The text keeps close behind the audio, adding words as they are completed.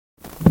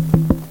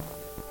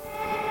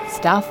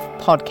Stuff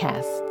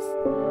Podcasts.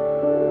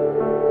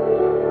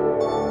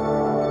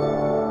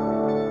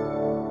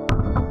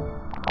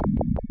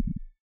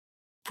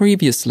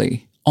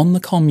 Previously on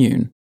the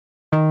commune.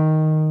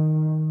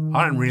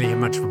 I don't really have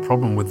much of a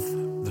problem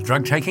with the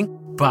drug taking,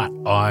 but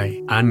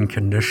I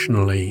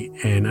unconditionally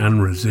and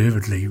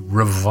unreservedly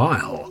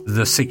revile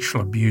the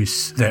sexual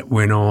abuse that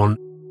went on.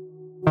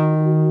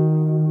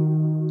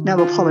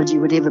 No apology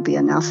would ever be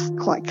enough,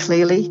 quite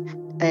clearly,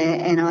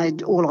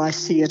 and all I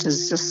see it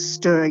as just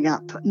stirring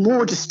up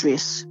more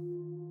distress.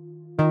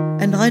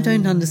 And I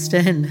don't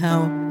understand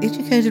how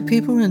educated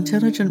people,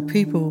 intelligent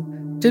people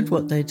did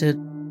what they did.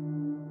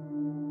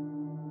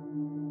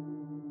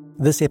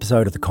 This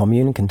episode of The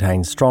Commune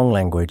contains strong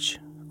language,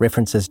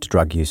 references to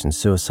drug use and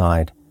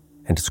suicide,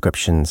 and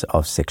descriptions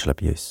of sexual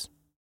abuse.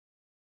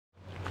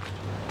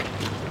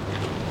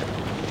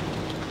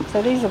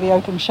 So these are the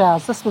open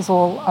showers. This was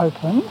all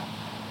open.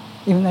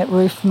 Even that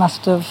roof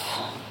must have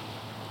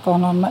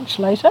gone on much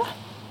later.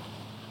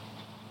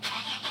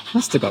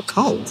 Must have got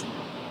cold.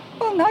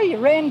 Well, no, you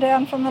ran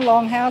down from the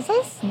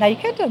longhouses,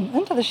 naked, and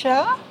into the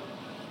shower.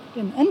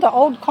 Then into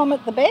Old Com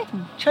at the back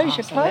and chose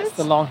your So clothes. that's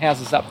the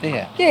longhouses up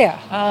there?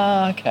 Yeah.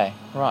 Ah, okay,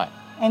 right.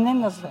 And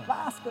then there's the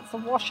baskets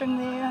of washing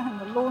there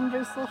and the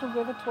laundry sort of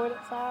where the toilets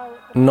are.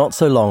 Not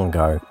so long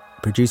ago,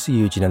 producer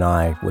Eugene and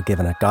I were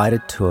given a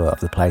guided tour of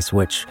the place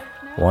which,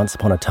 once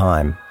upon a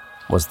time,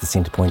 was the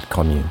Centrepoint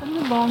commune. In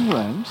the long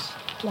rooms?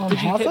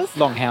 Longhouses?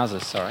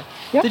 Longhouses, sorry.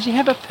 Yep. Did you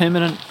have a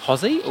permanent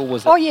posse, or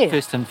was it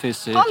first in,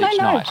 first served each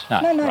night?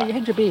 No, right. you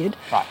had your bed.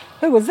 Right.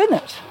 Who was in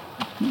it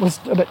was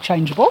a bit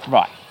changeable.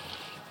 Right.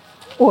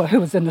 Or who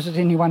was in it at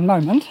any one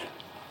moment.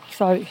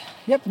 So,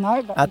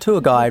 no. But Our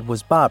tour guide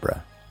was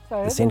Barbara, the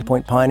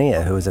Centrepoint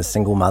pioneer who was a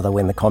single mother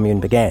when the commune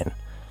began,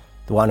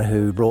 the one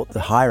who brought the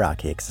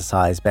hierarchy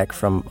exercise back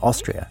from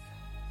Austria,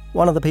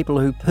 one of the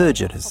people who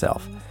perjured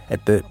herself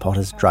at Bert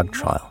Potter's drug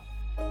trial.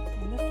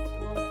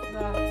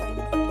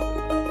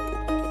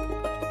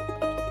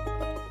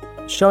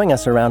 Showing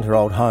us around her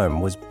old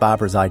home was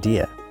Barbara's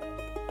idea.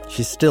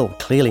 She still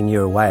clearly knew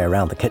her way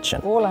around the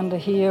kitchen. All under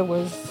here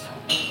was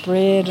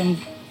bread and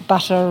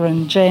butter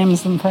and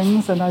jams and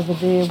things, and over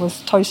there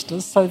was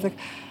toasters. So the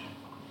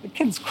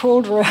kids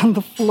crawled around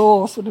the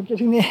floor, sort of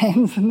getting their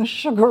hands in the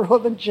sugar or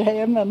the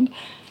jam, and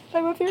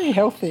they were very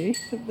healthy.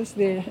 It was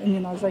their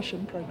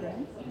immunisation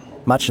program.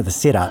 Much of the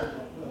setup,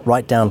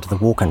 right down to the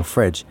walk-in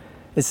fridge,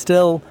 is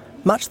still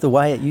much the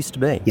way it used to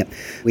be. Yep,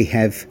 we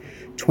have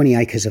 20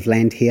 acres of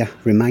land here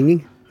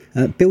remaining.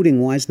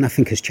 Building-wise,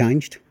 nothing has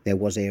changed. There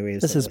was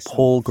areas... This is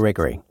Paul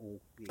Gregory.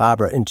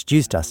 Barbara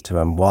introduced us to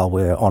him while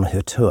we were on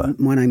her tour.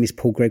 My name is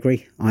Paul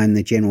Gregory. I'm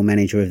the General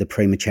Manager of the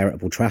Prima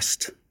Charitable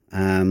Trust.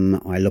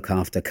 I look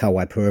after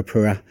Kawai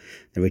Purapura,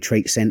 the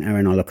retreat centre,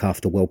 and I look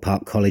after Well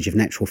Park College of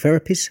Natural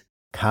Therapies.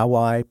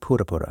 Kawai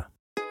Purapura.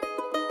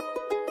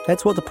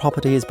 That's what the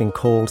property has been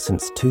called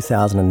since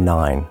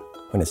 2009,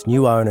 when its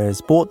new owners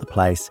bought the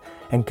place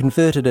and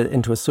converted it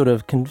into a sort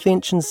of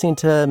convention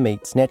centre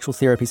meets natural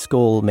therapy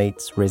school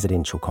meets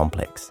residential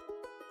complex.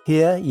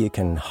 Here you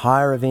can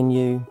hire a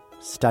venue,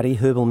 study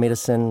herbal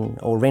medicine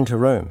or rent a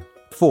room.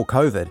 Before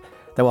COVID,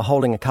 they were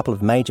holding a couple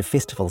of major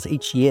festivals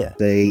each year.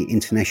 The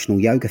International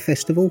Yoga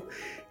Festival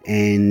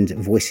and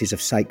Voices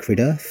of Sacred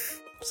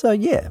Earth. So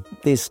yeah,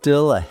 there's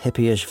still a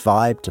hippie-ish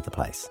vibe to the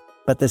place.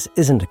 But this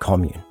isn't a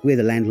commune. We're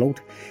the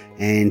landlord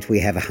and we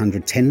have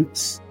 100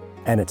 tenants.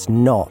 And it's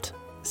not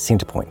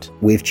Centrepoint.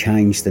 We've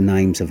changed the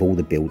names of all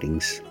the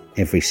buildings,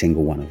 every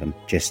single one of them,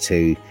 just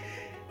to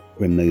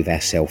remove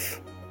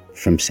ourselves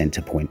from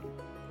Centrepoint.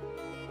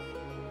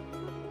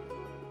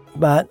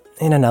 But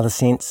in another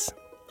sense,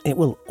 it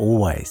will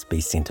always be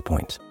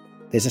Centrepoint.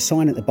 There's a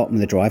sign at the bottom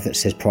of the drive that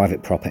says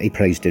private property,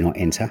 please do not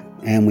enter.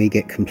 And we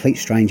get complete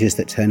strangers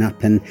that turn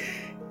up and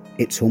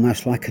it's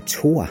almost like a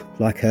tour,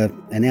 like an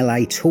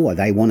LA tour.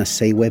 They want to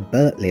see where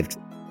Bert lived.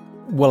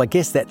 Well, I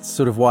guess that's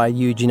sort of why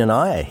Eugene and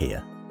I are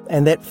here.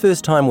 And that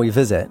first time we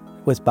visit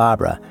with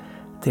Barbara,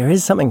 there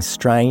is something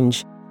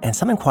strange and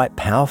something quite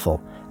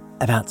powerful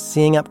about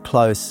seeing up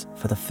close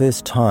for the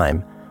first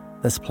time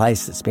this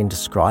place that's been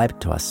described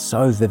to us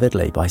so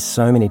vividly by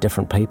so many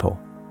different people.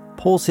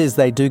 Paul says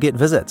they do get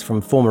visits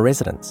from former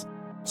residents,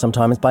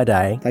 sometimes by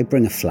day. They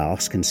bring a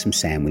flask and some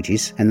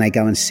sandwiches and they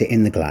go and sit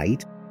in the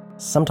glade.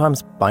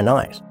 Sometimes by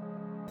night.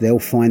 They'll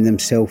find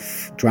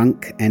themselves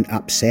drunk and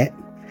upset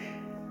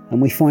and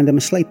we find them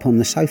asleep on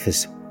the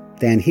sofas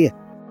down here.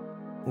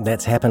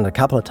 That's happened a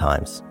couple of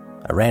times.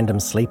 A random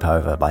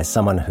sleepover by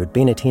someone who'd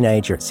been a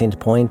teenager at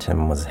Centrepoint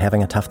and was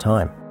having a tough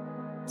time.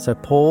 So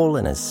Paul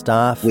and his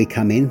staff... We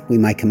come in, we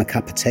make them a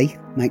cup of tea,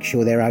 make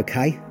sure they're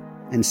okay,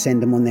 and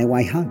send them on their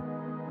way home.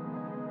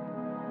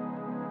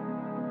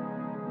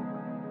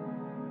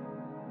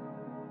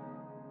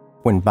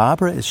 When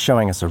Barbara is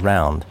showing us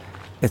around,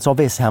 it's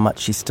obvious how much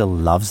she still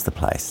loves the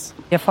place.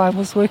 If I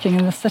was working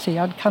in the city,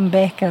 I'd come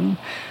back and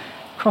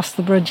cross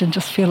the bridge and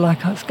just feel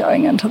like I was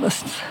going into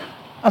this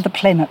other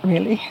planet,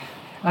 really.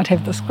 I'd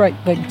have this great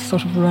big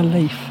sort of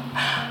relief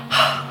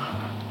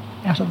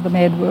out of the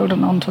mad world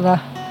and onto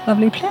the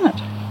lovely planet.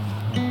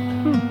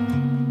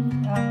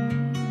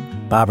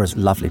 Barbara's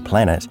lovely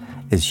planet,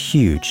 is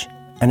huge,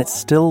 and it's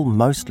still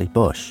mostly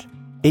bush.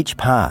 Each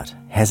part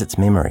has its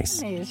memories.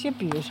 There's your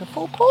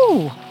beautiful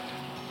pool.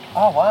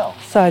 Oh, wow.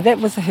 So that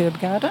was a herb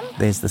garden.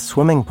 There's the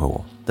swimming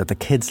pool that the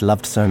kids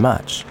loved so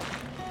much.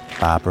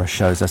 Barbara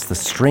shows us the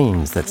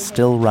streams that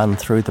still run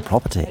through the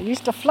property. It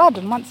used to flood,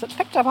 and once it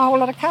picked up a whole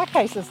lot of car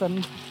cases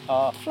and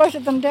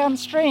floated them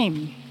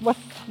downstream with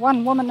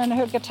one woman and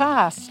her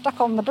guitar stuck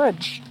on the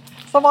bridge.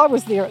 So I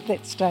was there at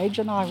that stage,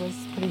 and I was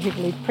pretty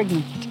heavily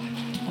pregnant,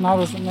 and I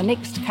was in the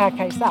next car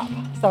case up.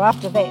 So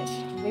after that,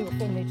 we were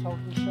firmly told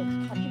we should.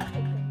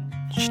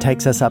 She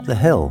takes us up the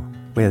hill,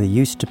 where there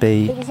used to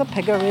be... There was a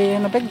piggery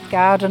and a big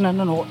garden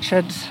and an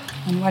orchard.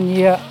 And one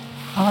year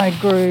I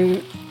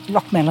grew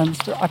rock melons.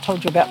 I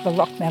told you about the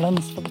rock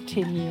melons for the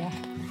 10-year.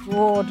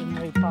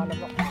 Extraordinary pile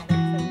of rock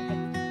melons.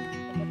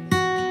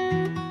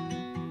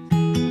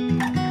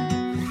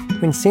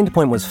 When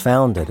Centrepoint was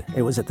founded,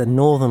 it was at the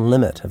northern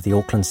limit of the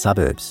Auckland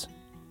suburbs,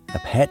 a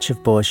patch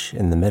of bush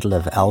in the middle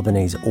of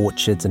Albany's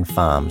orchards and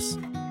farms.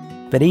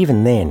 But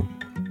even then,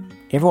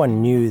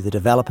 everyone knew the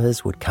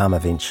developers would come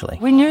eventually.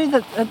 We knew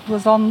that it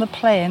was on the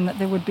plan that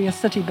there would be a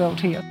city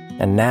built here.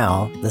 And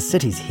now the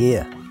city's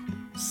here.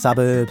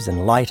 Suburbs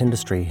and light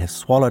industry have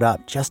swallowed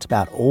up just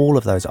about all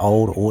of those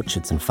old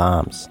orchards and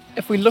farms.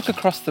 If we look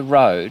across the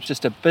road,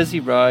 just a busy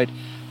road,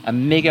 a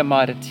mega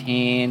Mitre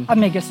 10, a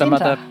mega some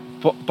centre. other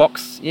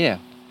box,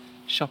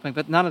 shopping,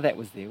 but none of that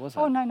was there, was it?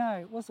 Oh, no,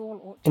 it was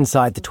all orchard.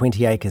 Inside the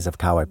 20 acres of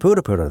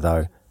Kawaipurapura,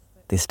 though,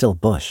 there's still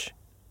bush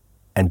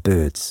and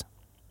birds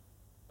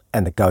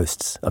and the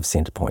ghosts of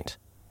Centrepoint.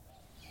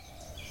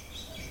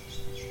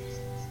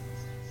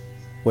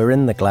 We're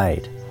in the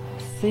glade.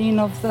 Scene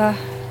of the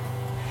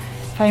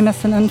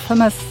famous and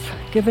infamous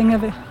giving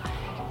of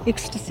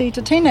ecstasy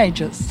to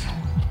teenagers.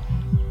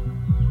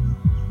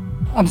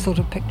 I'm sort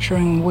of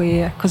picturing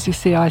where, because you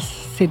see I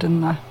said in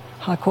the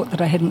High Court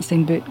that I hadn't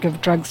seen Bert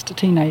give drugs to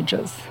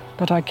teenagers,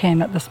 but I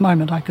can at this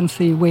moment. I can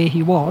see where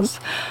he was.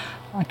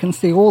 I can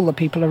see all the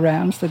people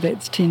around, so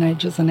that's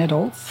teenagers and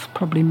adults,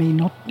 probably me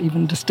not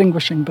even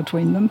distinguishing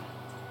between them.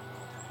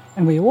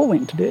 And we all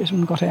went to bed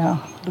and got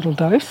our little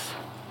dose.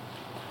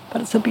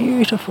 But it's a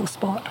beautiful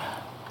spot.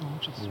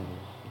 Gorgeous.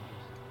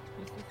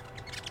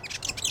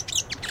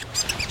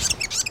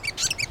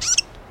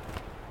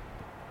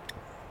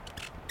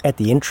 At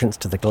the entrance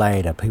to the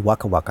glade, a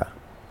piwakawaka,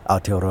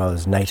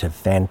 Aotearoa's native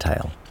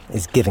fantail,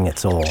 is giving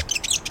its all.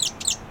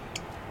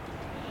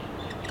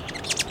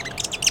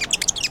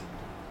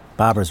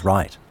 Barbara's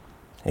right.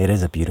 It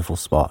is a beautiful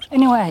spot.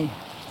 Anyway,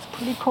 it's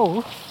pretty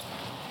cool.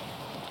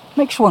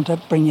 Makes you want to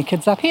bring your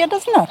kids up here,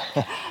 doesn't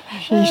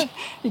it?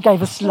 He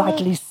gave a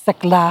slightly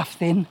sick laugh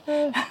then.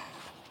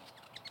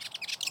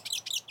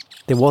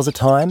 There was a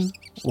time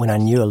when I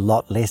knew a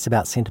lot less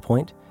about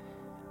Centrepoint,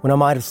 when I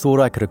might have thought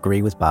I could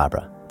agree with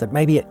Barbara that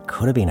maybe it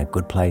could have been a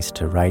good place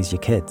to raise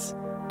your kids,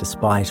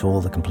 despite all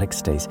the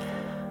complexities.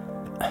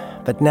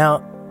 But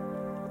now,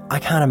 I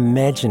can't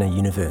imagine a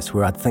universe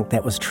where I'd think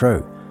that was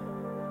true.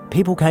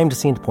 People came to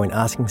Centrepoint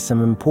asking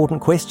some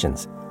important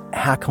questions.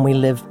 How can we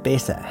live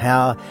better?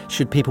 How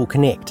should people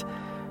connect?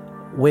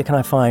 Where can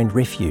I find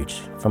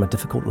refuge from a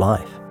difficult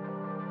life?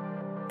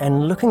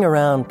 And looking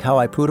around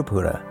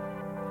Kawaipurapura,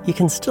 you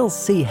can still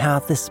see how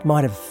this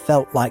might have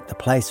felt like the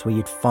place where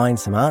you'd find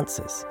some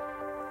answers.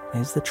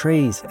 There's the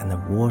trees and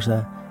the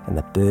water and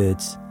the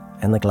birds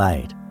and the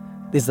glade.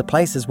 There's the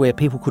places where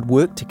people could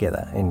work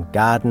together in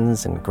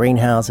gardens and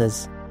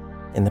greenhouses,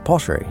 in the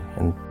pottery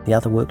and the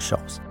other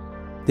workshops.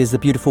 There's the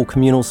beautiful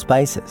communal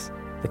spaces,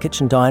 the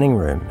kitchen dining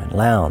room and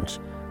lounge,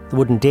 the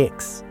wooden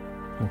decks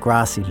and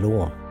grassy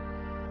lawn.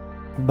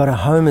 But a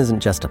home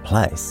isn't just a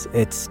place,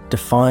 it's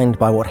defined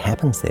by what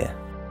happens there.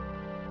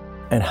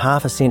 And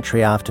half a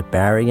century after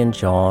Barry and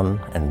John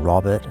and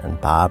Robert and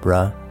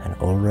Barbara and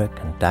Ulrich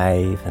and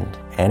Dave and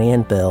Annie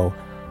and Bill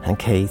and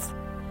Keith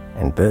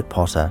and Bert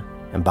Potter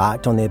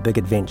embarked on their big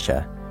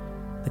adventure,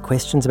 the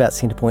questions about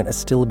Centrepoint are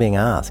still being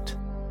asked.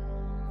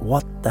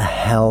 What the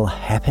hell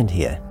happened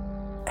here?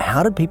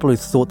 How did people who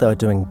thought they were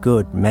doing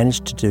good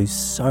manage to do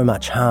so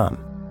much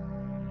harm?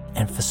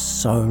 And for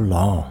so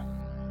long?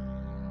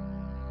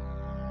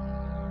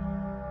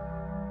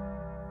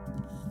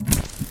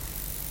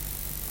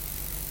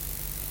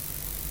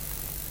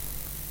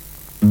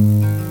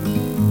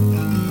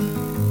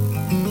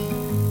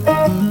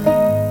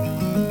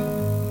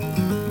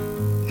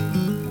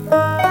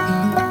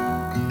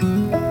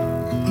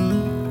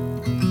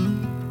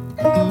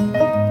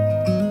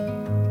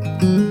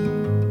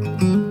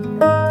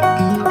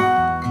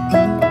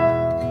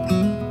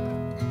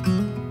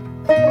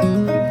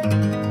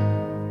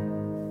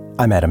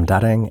 I'm Adam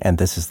Dudding, and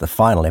this is the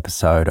final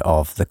episode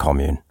of The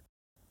Commune.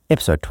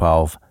 Episode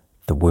 12,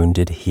 The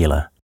Wounded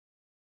Healer.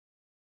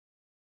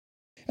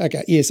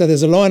 Okay, yeah, so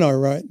there's a line I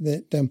wrote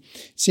that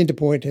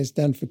Centrepoint has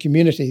done for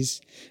communities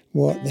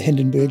what the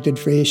Hindenburg did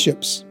for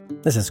airships.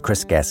 This is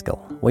Chris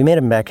Gaskell. We met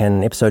him back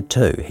in episode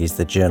 2. He's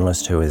the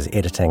journalist who is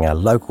editing a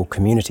local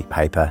community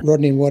paper,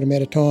 Rodney and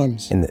Waitemata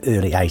Times, in the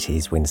early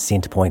 80s when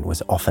Centrepoint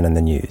was often in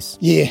the news.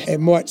 Yeah,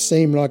 it might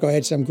seem like I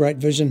had some great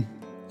vision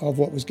of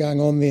what was going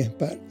on there,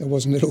 but it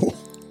wasn't at all.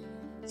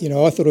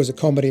 I thought it was a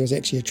comedy, it was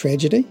actually a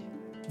tragedy.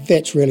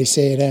 That's really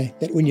sad,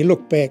 that when you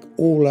look back,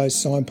 all those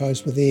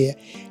signposts were there.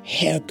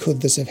 How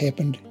could this have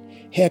happened?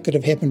 How could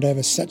it have happened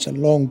over such a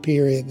long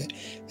period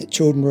that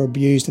children were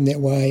abused in that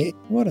way?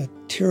 What a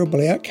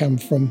terrible outcome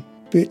from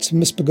Bert's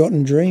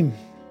misbegotten dream.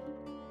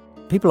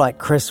 People like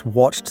Chris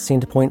watched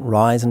Centrepoint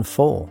rise and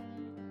fall,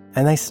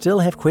 and they still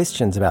have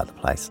questions about the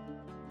place.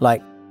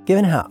 Like,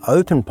 given how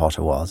open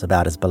Potter was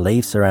about his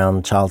beliefs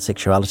around child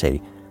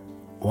sexuality,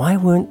 why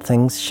weren't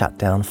things shut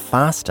down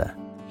faster?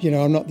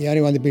 I'm not the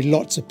only one. There'd be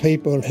lots of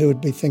people who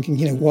would be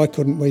thinking, why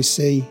couldn't we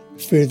see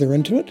further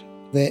into it?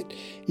 That,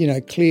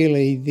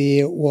 clearly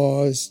there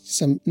was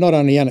some not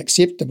only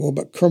unacceptable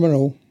but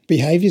criminal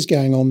behaviours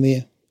going on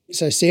there.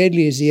 So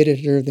sadly, as the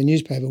editor of the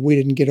newspaper, we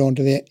didn't get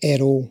onto that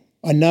at all.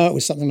 I know it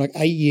was something like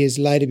 8 years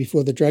later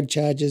before the drug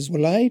charges were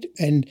laid,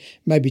 and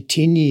maybe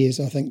 10 years,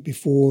 I think,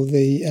 before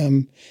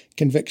the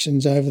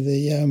convictions over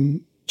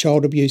the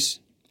child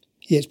abuse.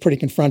 Yeah, it's pretty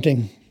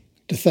confronting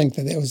to think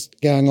that was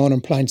going on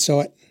in plain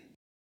sight.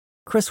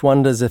 Chris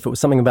wonders if it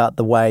was something about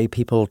the way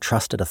people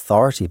trusted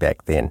authority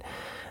back then,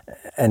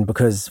 and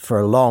because for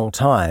a long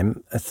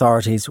time,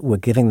 authorities were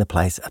giving the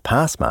place a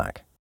pass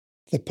mark.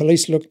 The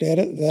police looked at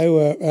it. They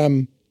were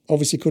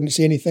obviously couldn't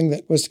see anything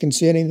that was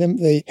concerning them.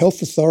 The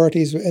health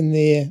authorities were in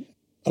there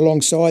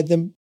alongside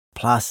them.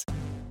 Plus,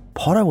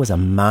 Potter was a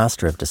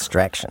master of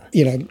distraction.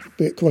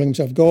 Calling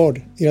himself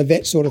God,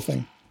 that sort of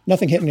thing.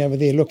 Nothing happening over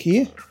there, look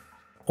here.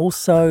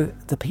 Also,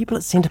 the people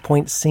at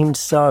Centrepoint seemed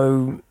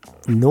so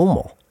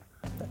normal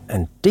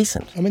and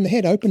decent. I mean, they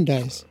had open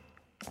days.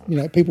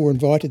 People were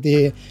invited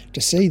there to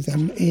see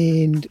them,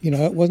 and,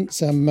 it wasn't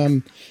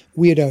some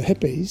weirdo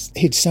hippies.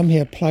 He'd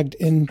somehow plugged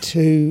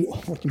into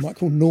what you might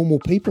call normal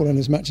people, in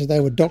as much as they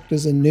were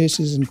doctors and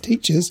nurses and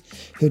teachers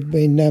who'd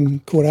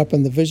been caught up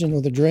in the vision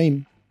or the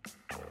dream.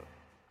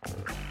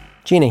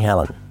 Jenny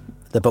Helen,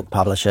 the book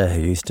publisher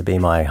who used to be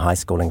my high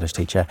school English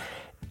teacher,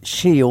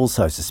 she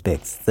also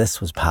suspects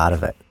this was part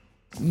of it.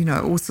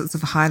 All sorts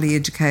of highly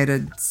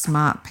educated,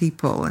 smart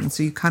people. And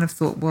so you kind of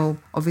thought, well,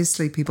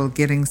 obviously people are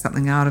getting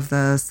something out of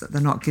this that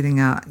they're not getting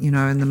out,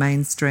 in the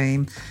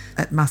mainstream.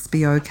 It must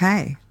be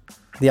okay.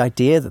 The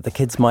idea that the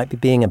kids might be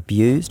being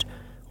abused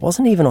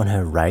wasn't even on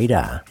her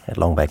radar at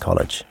Long Bay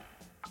College.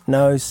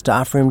 No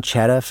staff room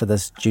chatter for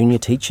this junior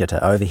teacher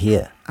to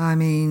overhear. I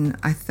mean,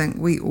 I think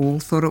we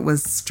all thought it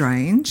was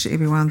strange.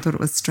 Everyone thought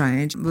it was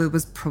strange. There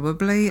was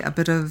probably a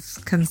bit of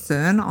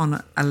concern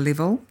on a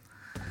level.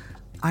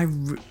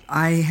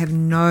 I have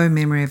no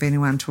memory of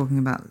anyone talking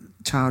about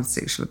child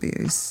sexual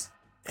abuse.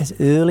 As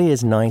early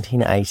as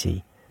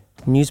 1980,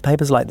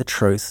 newspapers like The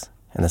Truth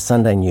and the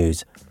Sunday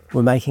News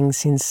were making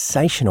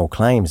sensational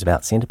claims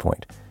about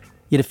Centrepoint.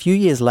 Yet a few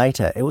years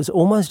later, it was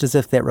almost as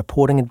if that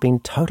reporting had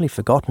been totally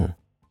forgotten.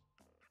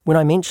 When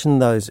I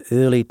mentioned those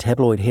early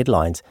tabloid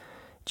headlines,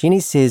 Jenny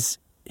says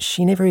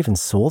she never even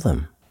saw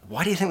them.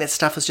 Why do you think that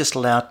stuff was just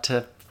allowed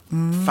to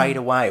fade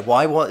away?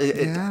 Why was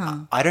it?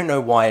 I don't know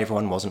why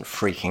everyone wasn't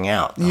freaking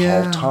out the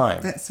whole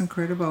time. That's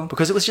incredible.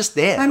 Because it was just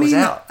there. It was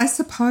out. I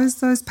suppose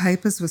those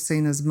papers were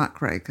seen as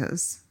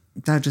muckrakers.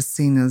 They're just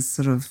seen as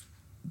sort of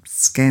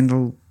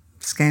scandal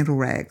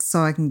rags.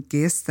 So I can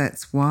guess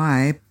that's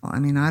why. I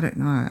mean, I don't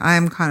know. I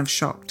am kind of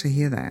shocked to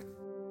hear that.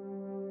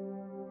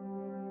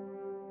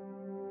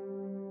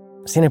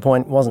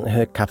 Centrepoint wasn't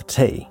her cup of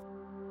tea.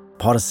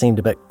 Potter seemed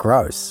a bit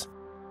gross.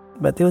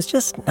 But there was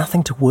just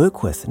nothing to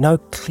work with, no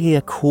clear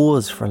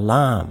cause for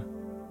alarm.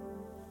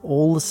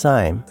 All the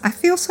same. I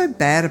feel so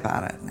bad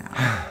about it now.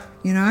 I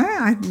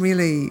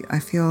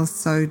feel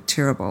so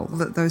terrible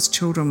that those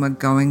children were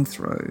going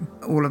through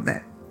all of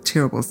that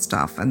terrible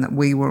stuff and that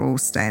we were all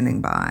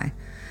standing by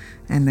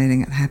and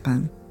letting it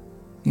happen.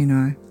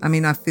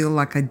 I feel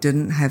like I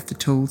didn't have the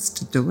tools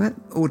to do it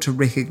or to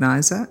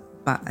recognise it,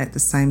 but at the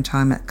same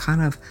time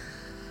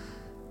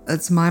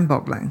it's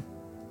mind-boggling,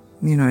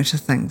 to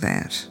think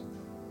that.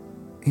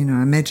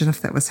 Imagine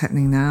if that was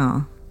happening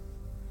now.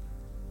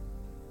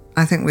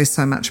 I think we're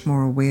so much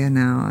more aware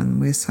now and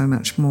we're so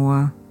much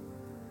more...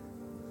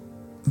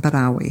 But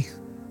are we?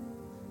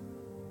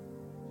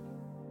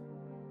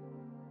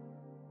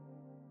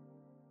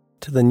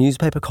 To the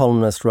newspaper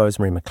columnist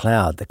Rosemary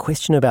McLeod, the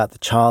question about the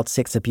child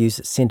sex abuse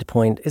at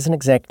Centrepoint isn't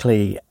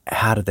exactly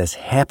how did this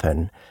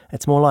happen?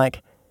 It's more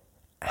like,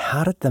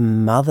 how did the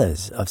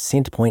mothers of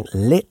Centrepoint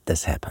let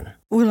this happen?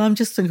 Well, I'm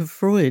just thinking of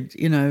Freud,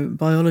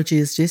 biology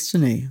is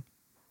destiny.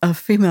 A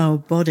female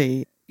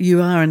body,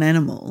 you are an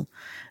animal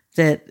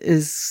that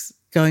is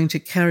going to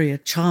carry a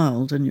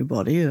child in your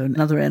body or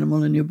another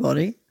animal in your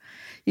body.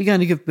 You're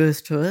going to give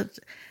birth to it,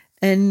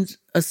 and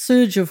a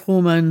surge of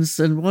hormones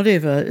and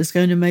whatever is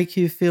going to make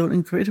you feel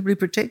incredibly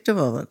protective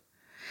of it.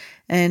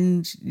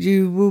 And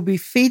you will be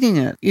feeding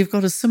it. You've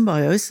got a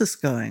symbiosis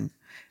going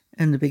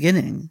in the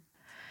beginning.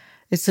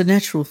 It's a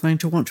natural thing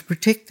to want to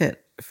protect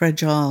that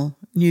fragile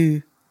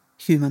new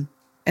human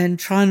and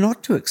try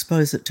not to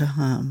expose it to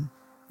harm.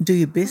 Do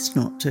your best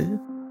not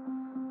to.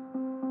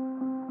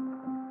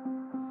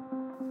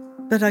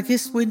 But I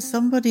guess when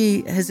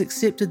somebody has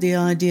accepted the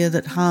idea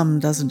that harm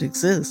doesn't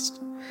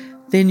exist,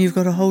 then you've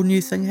got a whole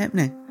new thing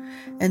happening.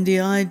 And the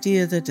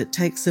idea that it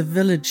takes a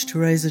village to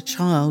raise a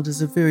child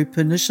is a very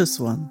pernicious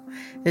one.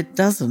 It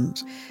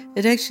doesn't.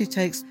 It actually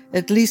takes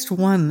at least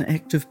one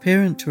active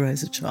parent to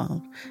raise a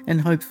child, and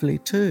hopefully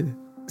two.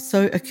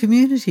 So a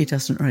community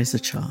doesn't raise a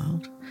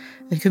child.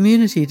 A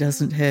community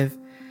doesn't have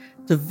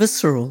the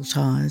visceral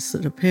ties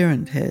that a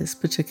parent has,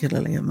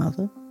 particularly a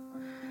mother.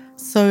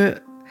 So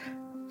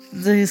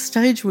the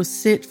stage was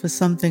set for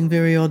something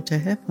very odd to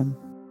happen.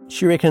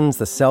 She reckons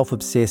the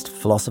self-obsessed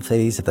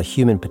philosophies of the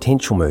human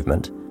potential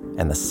movement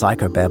and the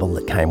psychobabble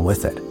that came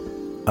with it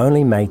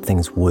only made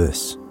things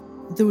worse.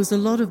 There was a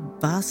lot of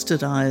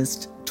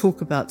bastardised talk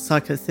about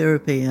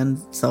psychotherapy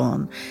and so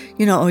on.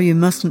 You know, oh, you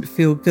mustn't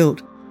feel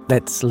guilt.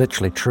 That's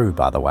literally true,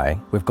 by the way.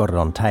 We've got it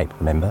on tape,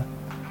 remember?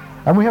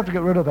 And we have to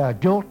get rid of our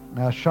guilt,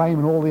 our shame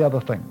and all the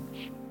other things.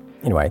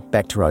 Anyway,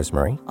 back to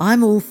Rosemary.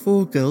 I'm all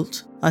for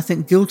guilt. I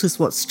think guilt is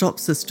what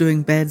stops us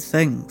doing bad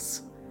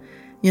things.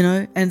 You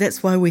know, and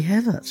that's why we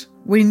have it.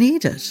 We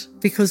need it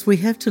because we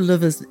have to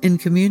live in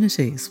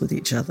communities with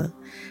each other,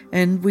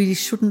 and we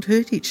shouldn't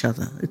hurt each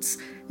other.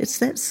 It's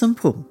that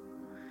simple.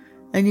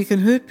 And you can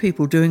hurt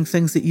people doing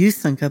things that you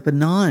think are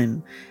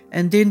benign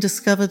and then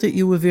discover that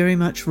you were very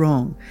much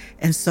wrong.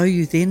 And so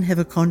you then have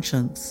a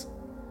conscience.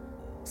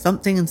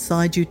 Something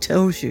inside you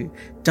tells you,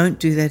 don't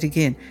do that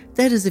again.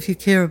 That is if you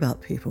care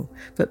about people.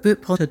 But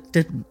Bert Potter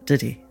didn't,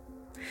 did he?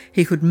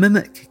 He could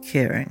mimic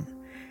caring.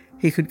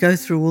 He could go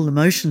through all the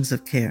motions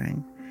of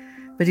caring,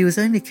 but he was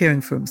only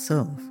caring for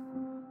himself.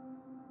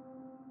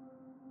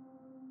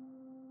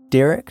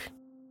 Derek,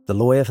 the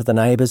lawyer for the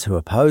neighbours who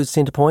opposed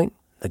Centrepoint,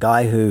 the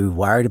guy who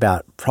worried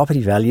about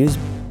property values,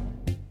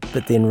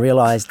 but then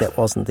realised that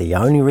wasn't the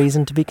only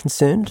reason to be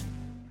concerned.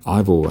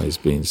 I've always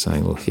been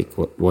saying, well, heck,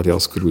 what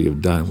else could we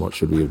have done? What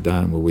should we have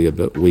done? Were we a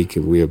bit weak?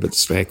 Were we a bit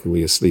slack? Were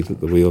we asleep at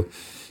the wheel?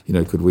 You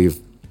know, could we have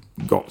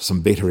got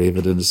some better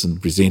evidence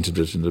and presented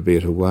it in a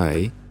better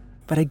way?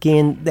 But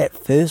again, that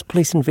first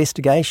police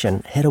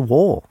investigation hit a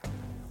wall,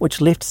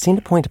 which left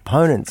Centrepoint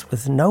opponents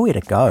with nowhere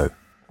to go.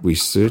 We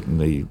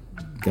certainly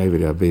gave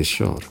it our best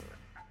shot.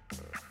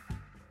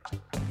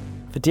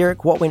 For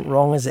Derek, what went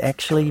wrong is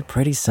actually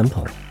pretty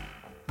simple.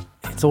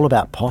 It's all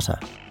about Potter.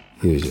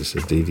 He was just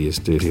a devious,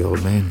 dirty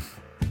old man.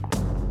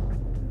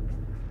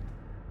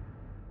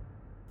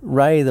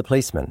 Ray, the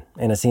policeman,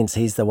 in a sense,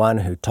 he's the one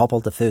who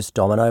toppled the first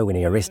domino when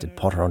he arrested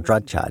Potter on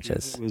drug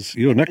charges. It was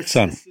your Nick's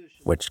son.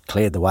 Which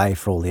cleared the way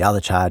for all the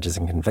other charges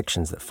and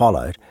convictions that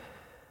followed.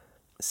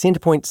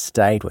 Centrepoint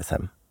stayed with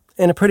him,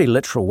 in a pretty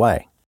literal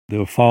way. There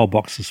were file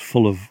boxes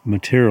full of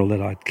material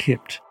that I'd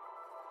kept.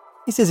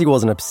 He says he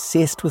wasn't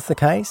obsessed with the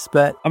case,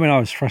 but... I mean, I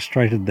was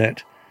frustrated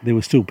that there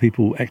were still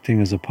people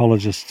acting as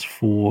apologists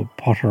for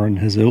Potter and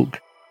his ilk.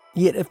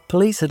 Yet if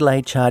police had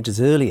laid charges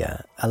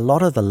earlier, a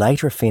lot of the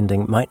later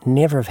offending might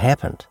never have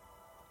happened.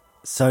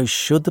 So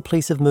should the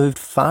police have moved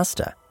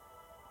faster?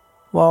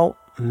 Well,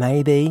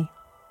 maybe,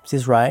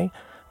 says Ray,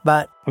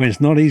 but... I mean, it's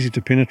not easy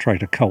to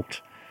penetrate a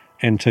cult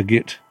and to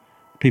get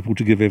people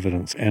to give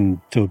evidence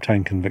and to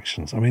obtain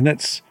convictions. I mean,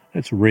 that's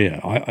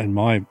rare, in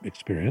my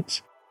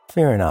experience.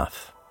 Fair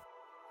enough.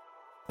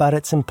 But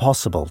it's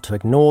impossible to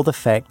ignore the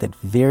fact that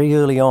very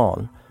early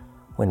on,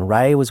 when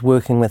Ray was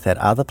working with that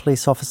other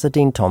police officer,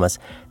 Dean Thomas,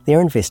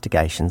 their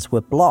investigations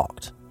were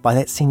blocked by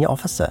that senior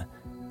officer,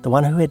 the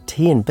one who had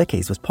tea and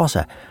bickies with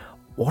Potter.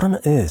 What on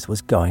earth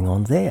was going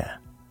on there?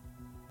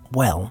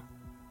 Well,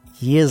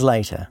 years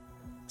later,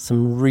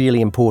 some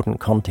really important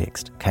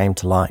context came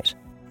to light.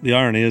 The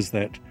irony is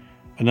that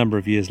a number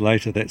of years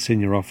later, that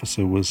senior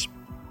officer was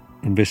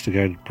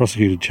investigated,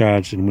 prosecuted,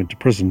 charged and went to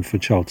prison for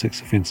child sex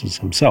offences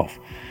himself,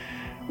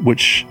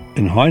 which,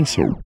 in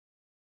hindsight...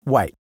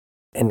 Wait,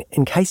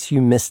 in case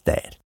you missed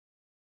that,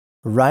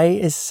 Ray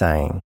is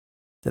saying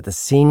that the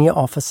senior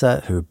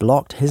officer who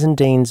blocked his and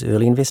Dean's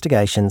early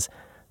investigations,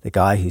 the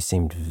guy who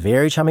seemed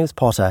very chummy with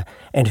Potter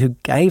and who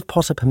gave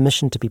Potter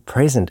permission to be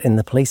present in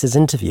the police's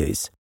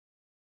interviews,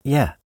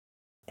 yeah,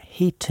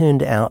 he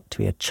turned out to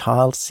be a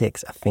child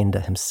sex offender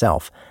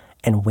himself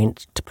and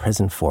went to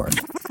prison for it.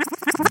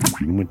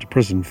 He went to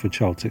prison for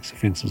child sex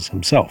offences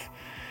himself,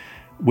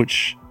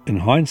 which, in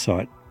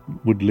hindsight,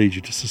 would lead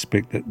you to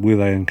suspect that were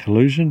they in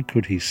collusion?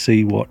 Could he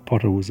see what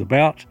Potter was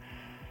about?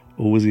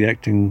 Or was he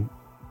acting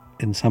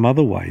in some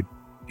other way?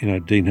 You know,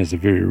 Dean has a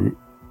very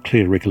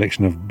clear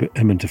recollection of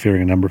him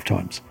interfering a number of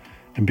times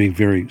and being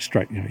very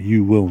straight. You know,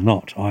 you will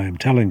not, I am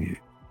telling you.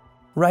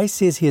 Ray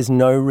says he has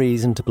no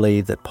reason to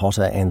believe that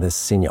Potter and this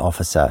senior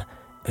officer,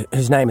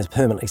 whose name is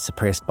permanently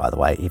suppressed, by the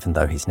way, even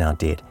though he's now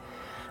dead,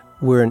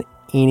 were in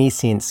any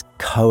sense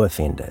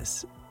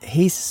co-offenders.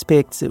 He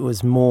suspects it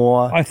was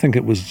more... I think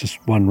it was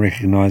just one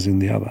recognising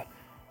the other.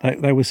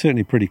 They were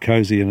certainly pretty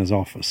cosy in his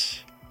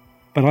office.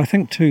 But I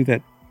think too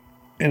that,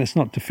 and it's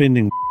not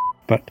defending,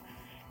 but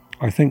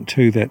I think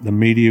too that the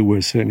media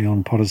were certainly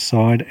on Potter's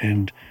side,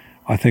 and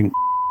I think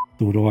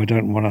thought, I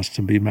don't want us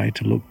to be made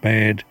to look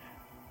bad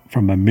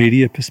from a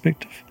media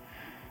perspective.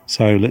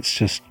 So let's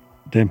just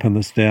dampen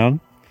this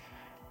down.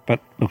 But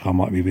look, I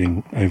might be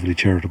being overly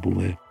charitable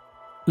there.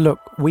 Look,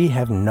 we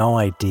have no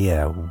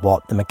idea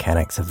what the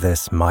mechanics of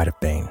this might have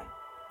been.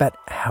 But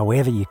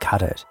however you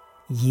cut it,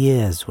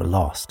 years were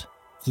lost.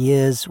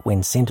 Years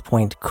when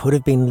Centrepoint could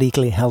have been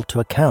legally held to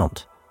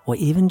account, or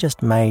even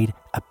just made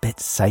a bit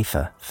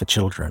safer for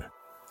children.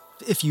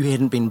 If you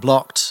hadn't been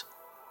blocked,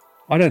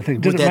 I don't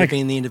think would that have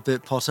been the end of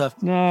Bert Potter?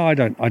 No, I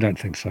don't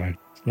think so.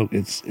 Look,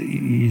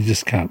 you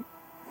just can't.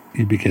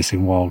 You'd be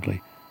guessing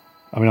wildly.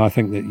 I mean, I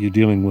think that you're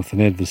dealing with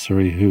an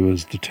adversary who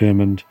is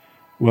determined,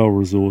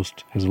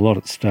 well-resourced, has a lot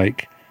at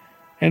stake,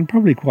 and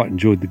probably quite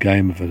enjoyed the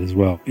game of it as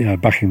well. You know,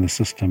 bucking the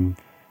system,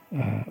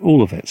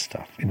 all of that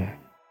stuff, you know.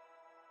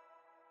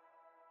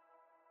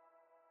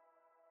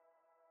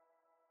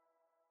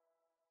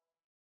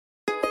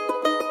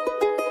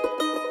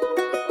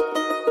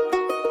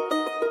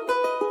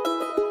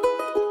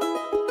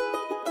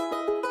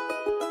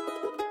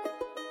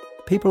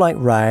 People like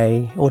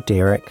Ray or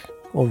Derek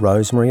or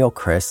Rosemary or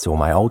Chris or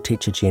my old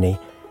teacher Jenny,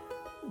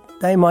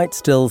 they might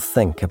still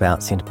think about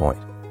Centrepoint.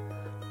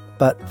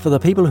 But for the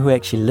people who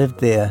actually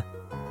lived there,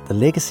 the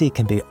legacy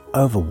can be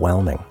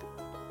overwhelming.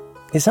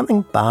 There's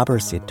something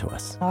Barbara said to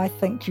us. I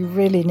think you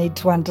really need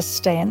to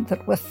understand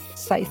that with,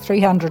 say,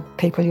 300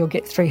 people, you'll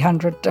get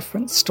 300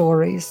 different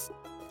stories.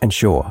 And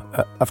sure,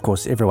 of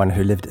course, everyone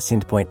who lived at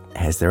Centrepoint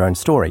has their own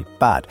story,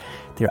 but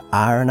there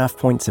are enough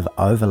points of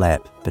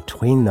overlap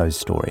between those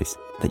stories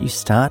that you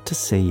start to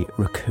see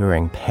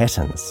recurring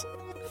patterns.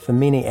 For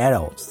many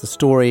adults, the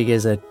story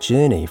is a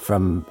journey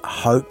from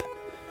hope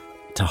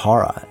to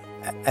horror,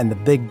 and the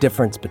big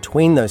difference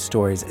between those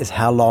stories is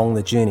how long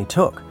the journey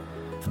took.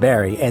 For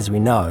Barry, as we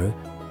know,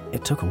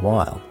 it took a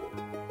while.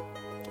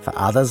 For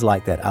others,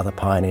 like that other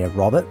pioneer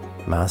Robert,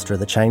 master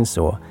of the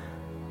chainsaw,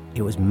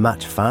 it was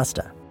much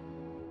faster.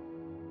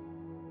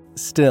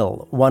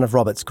 Still, one of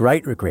Robert's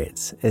great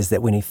regrets is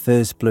that when he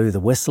first blew the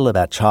whistle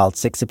about child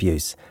sex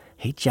abuse,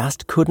 he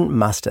just couldn't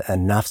muster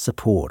enough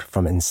support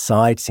from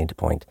inside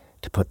Centrepoint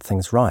to put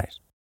things right.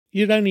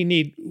 You'd only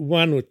need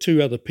one or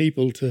two other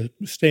people to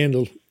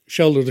stand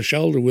shoulder to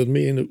shoulder with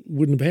me and it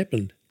wouldn't have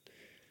happened.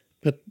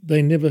 But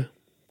they never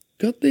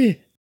got there.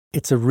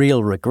 It's a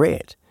real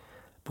regret,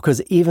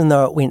 because even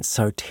though it went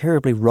so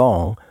terribly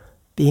wrong,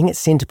 being at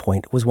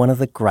Centrepoint was one of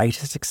the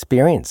greatest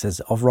experiences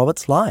of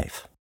Robert's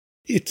life.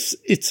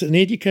 It's an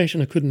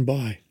education I couldn't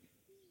buy.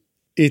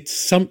 It's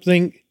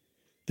something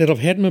that I've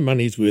had my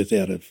money's worth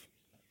out of.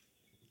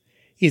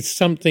 It's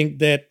something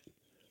that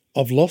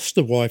I've lost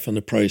a wife in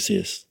the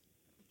process.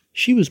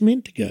 She was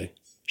meant to go.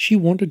 She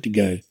wanted to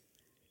go.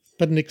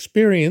 But an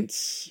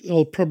experience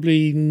I'll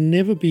probably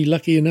never be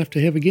lucky enough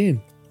to have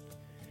again.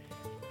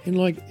 And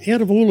like,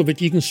 out of all of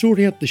it, you can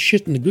sort out the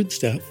shit and the good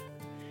stuff.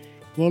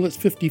 While it's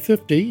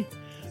 50-50,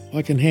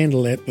 I can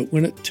handle that. But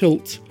when it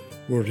tilts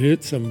or it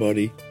hurts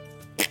somebody,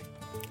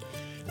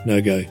 no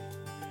go.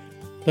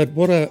 But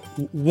what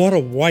a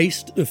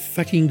waste of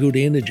fucking good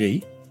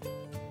energy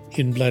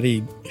in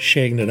bloody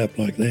shagging it up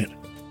like that.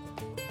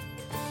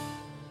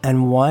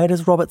 And why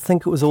does Robert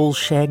think it was all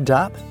shagged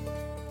up?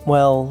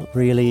 Well,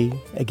 really,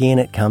 again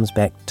it comes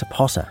back to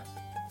Potter.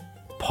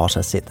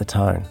 Potter set the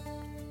tone.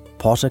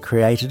 Potter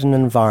created an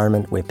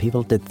environment where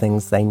people did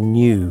things they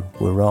knew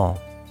were wrong.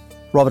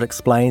 Robert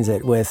explains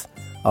it with,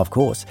 of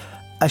course,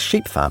 a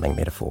sheep farming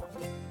metaphor.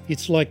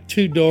 It's like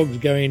two dogs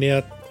going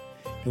out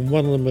and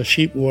one of them a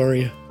sheep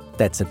warrior.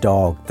 That's a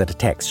dog that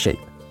attacks sheep,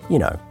 you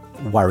know,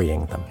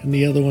 worrying them. And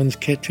the other one's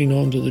catching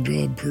on to the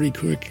job pretty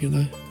quick, you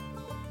know,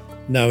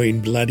 knowing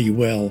bloody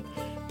well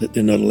that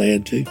they're not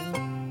allowed to.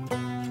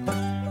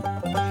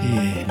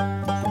 Yeah.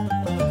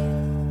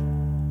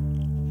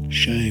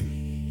 Shame.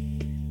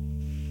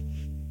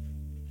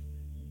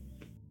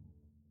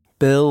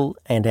 Bill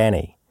and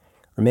Annie.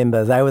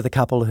 Remember, they were the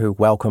couple who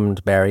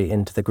welcomed Barry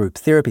into the group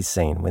therapy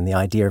scene when the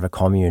idea of a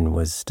commune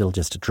was still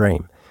just a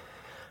dream.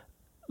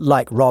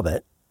 Like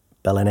Robert,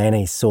 Bill and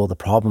Annie saw the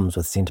problems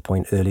with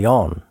Centrepoint early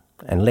on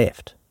and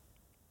left.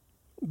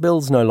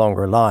 Bill's no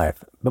longer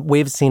alive, but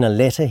we've seen a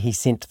letter he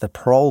sent to the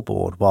parole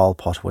board while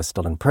Potter was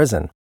still in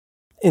prison.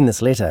 In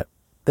this letter,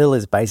 Bill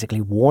is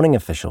basically warning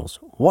officials,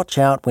 watch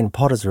out when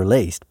Potter's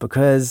released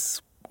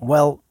because,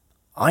 well,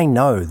 I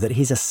know that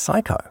he's a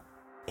psycho.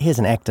 Here's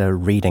an actor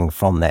reading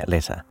from that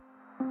letter.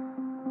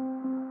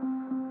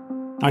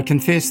 I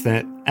confess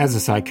that, as a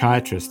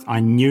psychiatrist,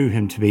 I knew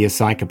him to be a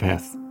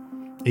psychopath.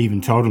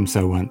 Even told him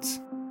so once,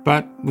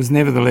 but was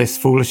nevertheless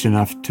foolish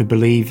enough to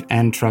believe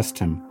and trust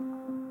him.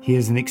 He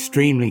is an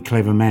extremely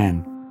clever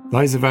man.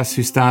 Those of us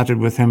who started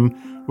with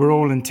him were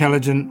all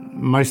intelligent,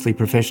 mostly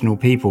professional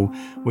people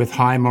with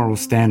high moral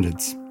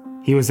standards.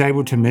 He was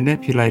able to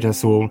manipulate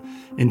us all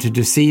into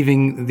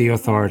deceiving the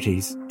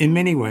authorities in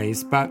many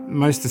ways, but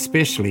most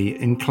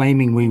especially in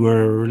claiming we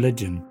were a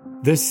religion.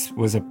 This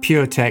was a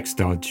pure tax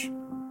dodge.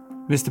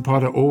 Mr.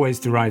 Potter always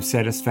derived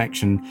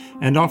satisfaction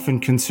and often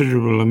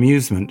considerable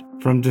amusement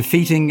from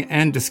defeating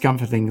and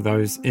discomfiting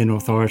those in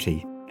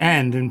authority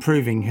and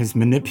improving his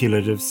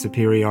manipulative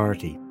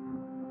superiority.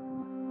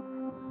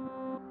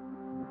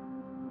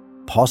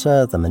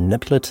 Potter, the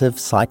manipulative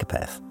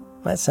psychopath.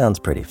 That sounds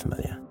pretty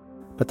familiar.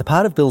 But the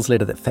part of Bill's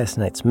letter that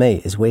fascinates me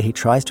is where he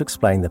tries to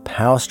explain the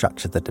power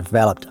structure that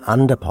developed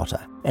under Potter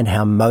and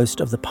how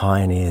most of the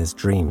pioneers'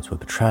 dreams were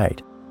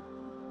betrayed.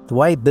 The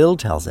way Bill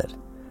tells it,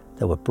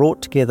 they were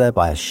brought together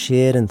by a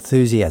shared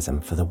enthusiasm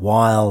for the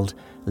wild,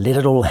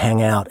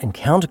 let-it-all-hang-out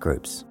encounter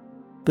groups.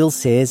 Bill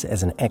says,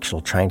 as an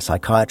actual trained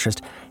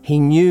psychiatrist, he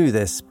knew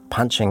this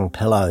punching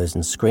pillows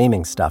and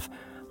screaming stuff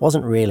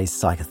wasn't really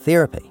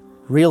psychotherapy.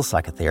 Real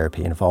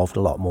psychotherapy involved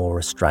a lot more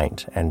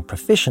restraint and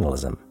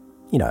professionalism.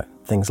 You know,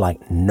 things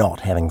like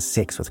not having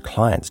sex with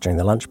clients during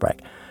the lunch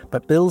break.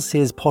 But Bill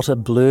says Potter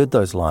blurred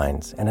those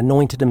lines and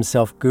anointed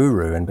himself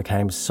guru and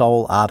became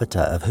sole arbiter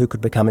of who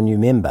could become a new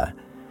member,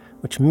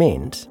 which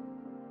meant...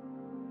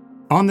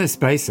 On this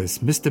basis,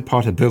 Mr.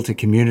 Potter built a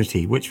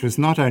community which was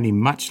not only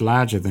much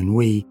larger than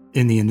we,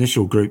 in the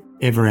initial group,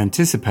 ever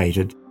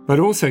anticipated, but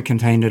also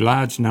contained a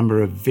large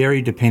number of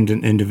very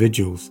dependent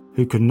individuals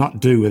who could not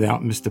do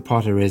without Mr.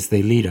 Potter as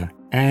their leader,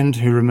 and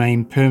who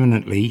remain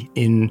permanently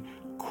in,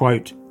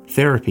 quote,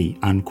 therapy,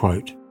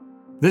 unquote.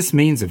 This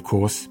means, of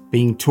course,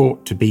 being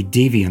taught to be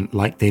deviant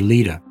like their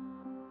leader.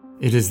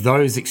 It is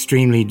those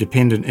extremely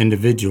dependent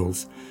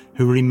individuals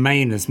who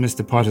remain as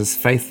Mr. Potter's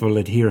faithful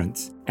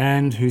adherents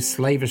and who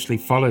slavishly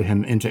follow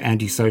him into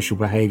antisocial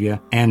behaviour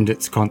and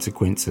its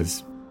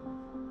consequences.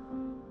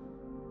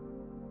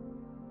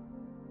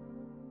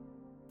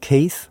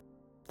 Keith,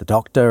 the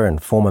doctor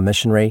and former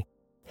missionary,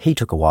 he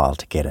took a while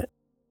to get it.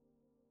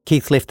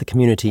 Keith left the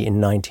community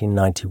in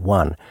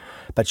 1991,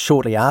 but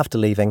shortly after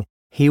leaving,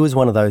 he was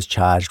one of those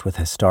charged with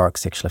historic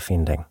sexual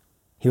offending.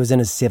 He was in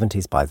his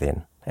 70s by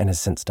then and has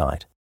since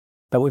died.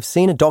 But we've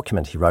seen a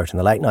document he wrote in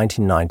the late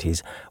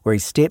 1990s where he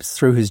steps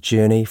through his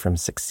journey from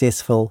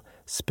successful,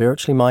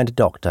 spiritually minded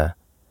doctor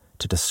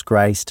to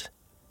disgraced,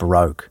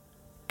 broke,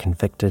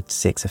 convicted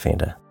sex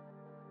offender.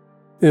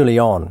 Early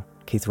on,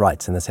 Keith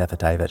writes in this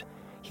affidavit,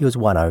 he was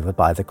won over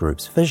by the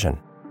group's vision.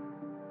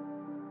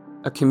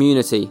 A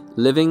community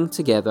living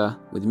together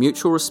with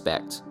mutual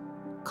respect,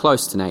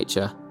 close to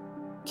nature,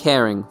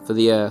 caring for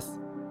the earth,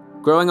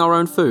 growing our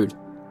own food,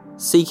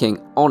 seeking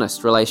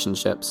honest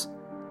relationships,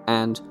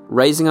 and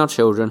raising our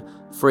children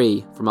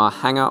free from our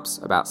hang-ups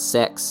about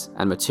sex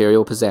and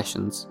material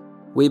possessions.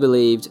 We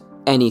believed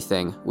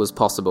anything was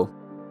possible.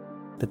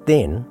 But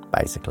then,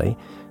 basically,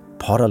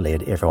 Potter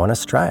led everyone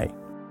astray.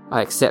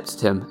 I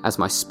accepted him as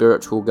my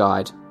spiritual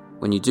guide.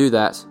 When you do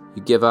that,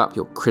 you give up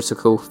your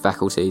critical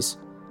faculties.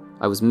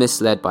 I was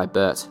misled by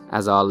Bert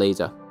as our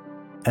leader.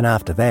 And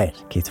after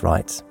that, Keith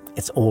writes,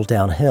 it's all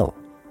downhill.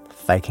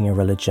 Faking a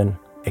religion,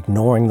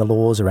 ignoring the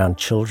laws around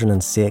children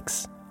and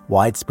sex,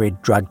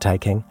 widespread drug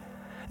taking.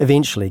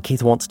 Eventually,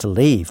 Keith wants to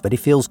leave, but he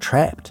feels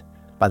trapped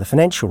by the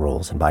financial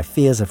rules and by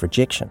fears of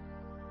rejection.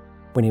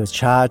 When he was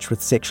charged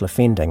with sexual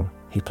offending,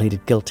 he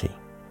pleaded guilty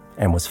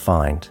and was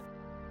fined.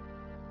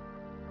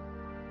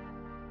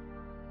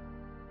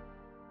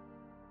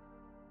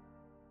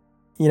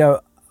 You know,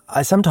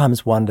 I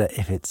sometimes wonder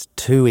if it's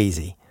too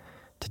easy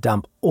to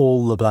dump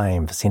all the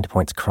blame for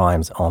Centrepoint's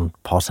crimes on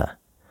Potter.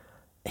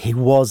 He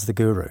was the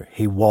guru,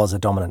 he was a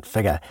dominant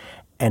figure,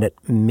 and at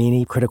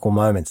many critical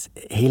moments,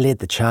 he led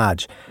the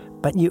charge.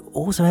 But you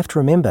also have to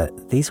remember,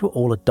 these were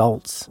all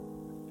adults,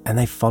 and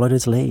they followed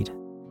his lead.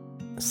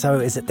 So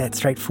is it that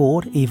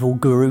straightforward? Evil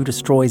guru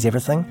destroys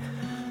everything?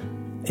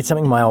 It's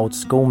something my old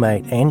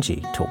schoolmate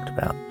Angie talked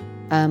about.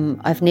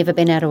 I've never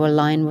been out of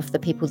line with the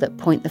people that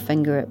point the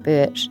finger at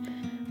Bert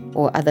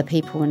or other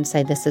people and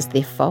say this is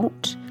their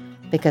fault,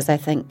 because I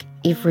think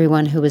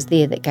everyone who was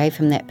there that gave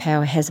him that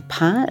power has a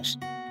part.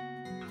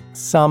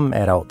 Some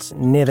adults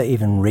never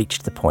even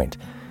reached the point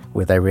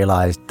where they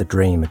realised the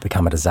dream had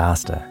become a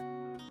disaster.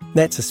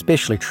 That's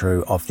especially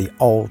true of the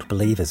Old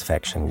Believers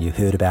faction you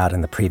heard about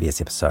in the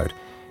previous episode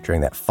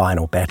during that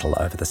final battle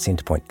over the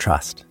Centrepoint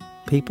Trust.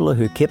 People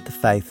who kept the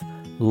faith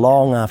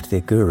long after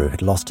their guru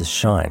had lost his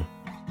shine.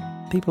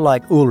 People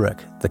like Ulrich,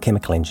 the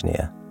chemical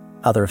engineer.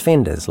 Other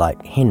offenders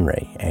like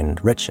Henry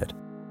and Richard.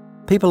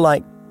 People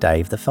like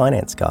Dave, the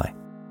finance guy.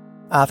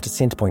 After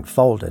Centrepoint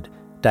folded,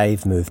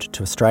 Dave moved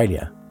to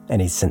Australia, and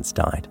he's since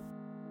died.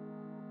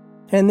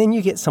 And then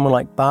you get someone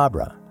like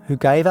Barbara, who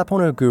gave up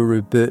on her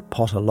guru Bert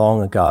Potter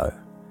long ago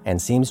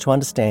and seems to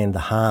understand the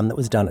harm that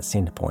was done at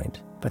Centrepoint,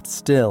 but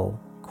still,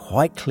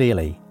 quite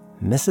clearly,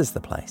 misses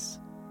the place.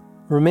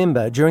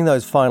 Remember, during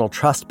those final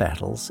trust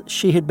battles,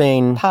 she had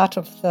been part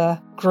of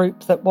the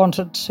group that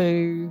wanted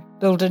to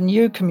build a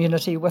new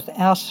community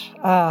without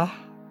our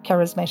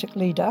charismatic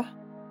leader.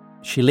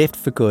 She left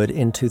for good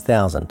in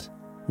 2000,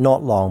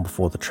 not long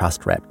before the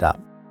trust wrapped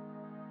up.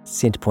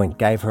 Centrepoint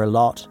gave her a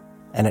lot,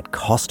 and it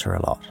cost her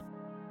a lot.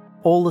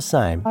 All the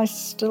same, I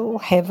still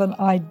have an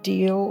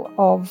ideal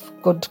of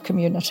good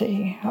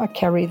community. I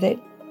carry that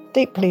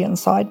deeply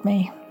inside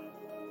me.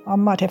 I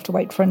might have to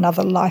wait for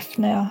another life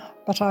now,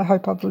 but I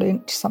hope I've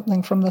learnt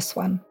something from this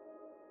one.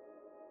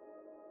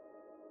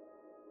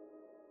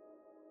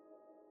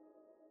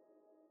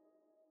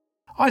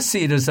 I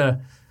see it as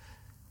an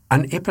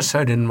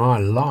episode in my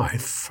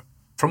life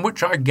from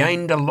which I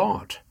gained a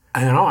lot.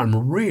 And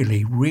I'm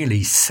really,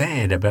 really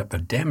sad about the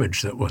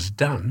damage that was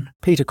done.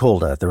 Peter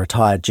Calder, the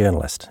retired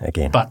journalist,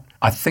 again. But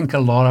I think a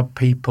lot of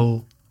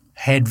people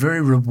had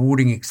very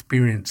rewarding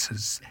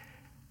experiences,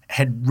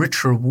 had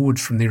rich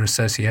rewards from their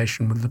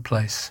association with the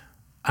place.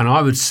 And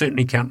I would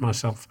certainly count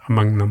myself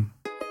among them.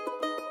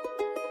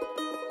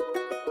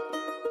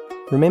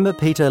 Remember,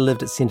 Peter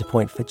lived at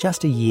Centrepoint for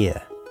just a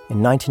year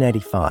in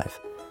 1985,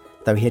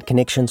 though he had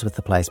connections with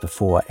the place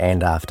before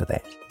and after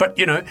that. But,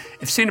 you know,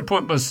 if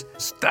Centrepoint was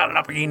started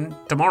up again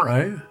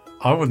tomorrow,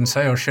 I wouldn't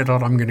say, oh, shit,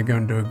 I'm going to go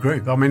and do a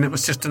group. I mean, it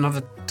was just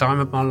another time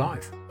of my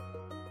life.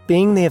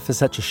 Being there for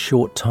such a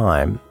short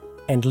time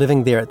and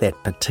living there at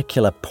that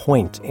particular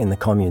point in the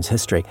commune's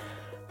history,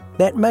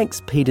 that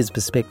makes Peter's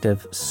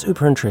perspective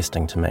super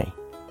interesting to me.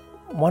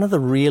 One of the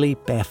really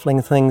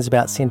baffling things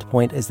about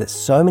Centrepoint is that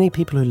so many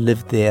people who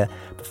lived there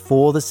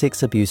before the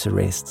sex abuse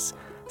arrests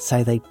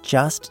say they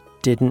just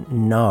didn't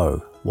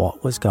know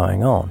what was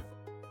going on.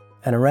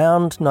 And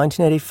around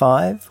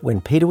 1985, when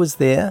Peter was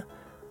there,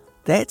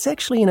 that's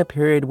actually in a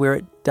period where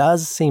it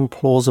does seem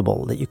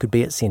plausible that you could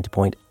be at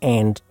Centrepoint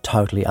and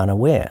totally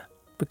unaware.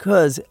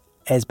 Because,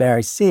 as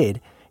Barry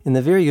said, in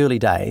the very early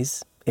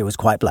days, it was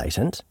quite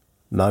blatant.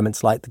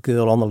 Moments like the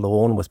girl on the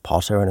lawn with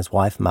Potter and his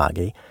wife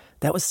Margie,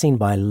 that was seen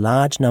by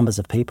large numbers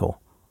of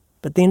people.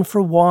 But then for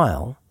a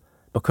while,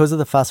 because of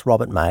the fuss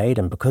Robert made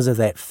and because of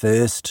that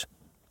first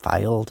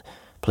failed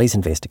police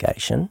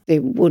investigation,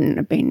 there wouldn't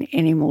have been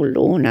any more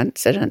lawn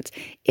incidents,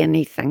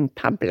 anything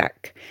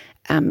public.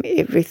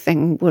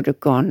 Everything would have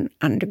gone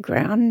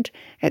underground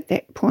at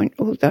that point,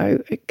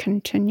 although it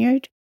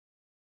continued.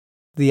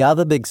 The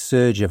other big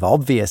surge of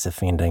obvious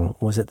offending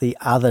was at the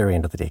other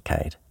end of the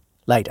decade,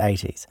 late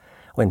 80s,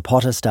 when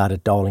Potter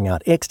started doling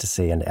out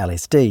ecstasy and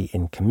LSD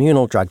in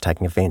communal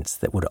drug-taking events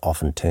that would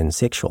often turn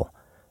sexual.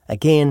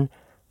 Again,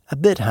 a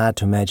bit hard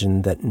to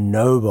imagine that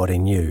nobody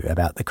knew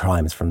about the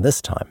crimes from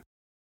this time.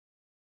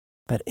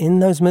 But in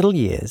those middle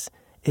years,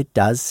 it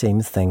does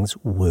seem things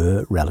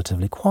were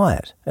relatively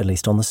quiet, at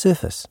least on the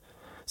surface.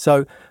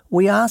 So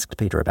we asked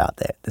Peter about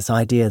that, this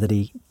idea that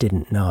he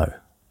didn't know.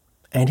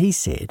 And he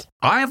said,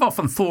 I have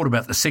often thought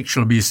about the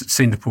sexual abuse at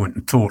Centrepoint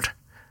and thought,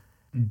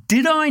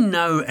 did I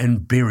know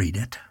and buried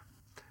it?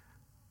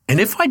 And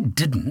if I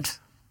didn't,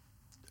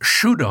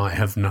 should I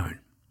have known?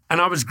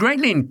 And I was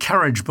greatly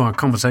encouraged by a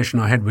conversation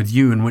I had with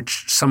you in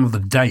which some of the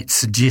dates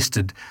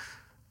suggested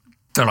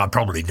that I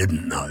probably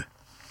didn't know.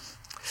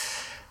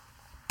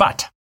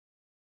 But...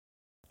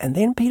 And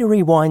then Peter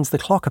rewinds the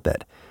clock a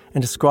bit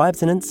and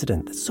describes an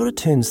incident that sort of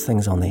turns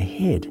things on their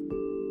head.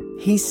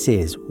 He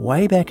says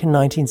way back in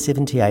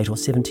 1978 or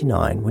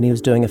 79, when he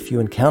was doing a few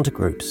encounter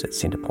groups at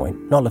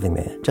Centrepoint, not living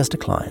there, just a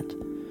client,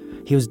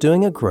 he was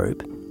doing a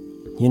group,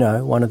 you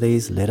know, one of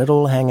these let it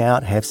all hang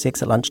out, have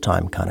sex at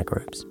lunchtime kind of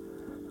groups.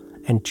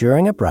 And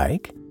during a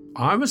break...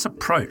 I was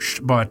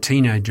approached by a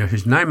teenager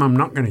whose name I'm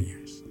not going to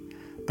use,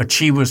 but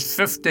she was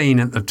 15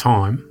 at the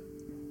time,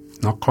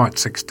 not quite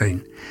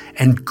 16,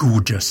 and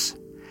gorgeous.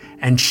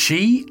 And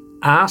she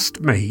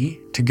asked me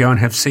to go and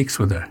have sex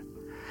with her.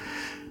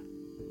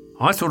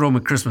 I thought all my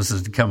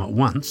Christmases had come at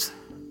once.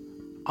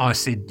 I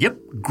said, yep,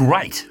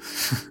 great.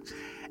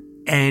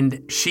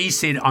 And she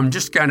said, I'm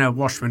just going to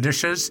wash my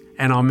dishes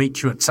and I'll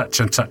meet you at such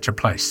and such a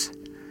place.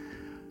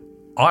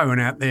 I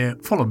went out there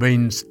full of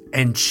beans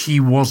and she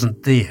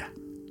wasn't there.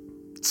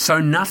 So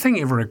nothing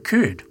ever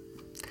occurred.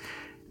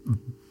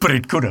 But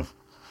it could have.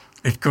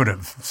 It could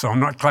have. So I'm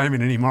not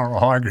claiming any moral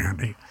high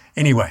ground here.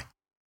 Anyway.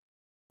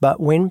 But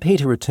when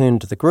Peter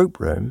returned to the group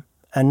room,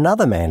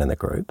 another man in the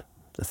group,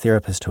 the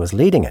therapist who was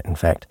leading it, in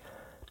fact,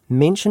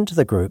 mentioned to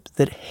the group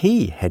that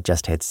he had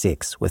just had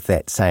sex with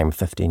that same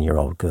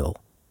 15-year-old girl.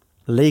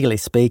 Legally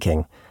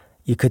speaking,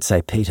 you could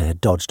say Peter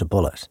had dodged a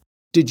bullet.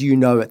 Did you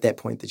know at that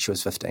point that she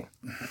was 15?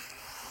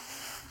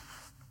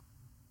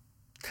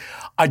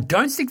 I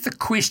don't think the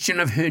question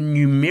of her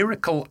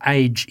numerical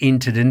age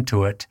entered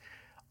into it.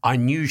 I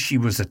knew she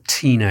was a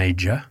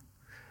teenager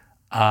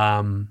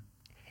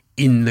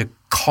in the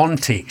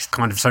context,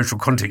 kind of social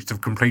context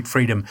of complete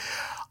freedom.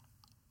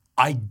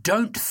 I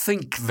don't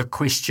think the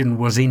question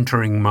was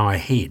entering my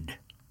head.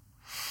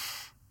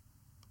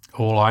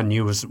 All I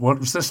knew was, what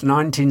was this,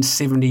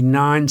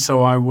 1979,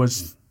 so I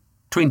was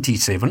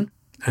 27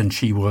 and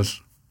she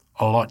was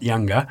a lot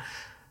younger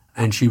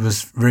and she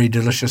was very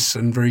delicious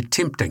and very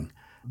tempting.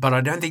 But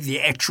I don't think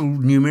the actual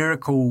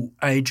numerical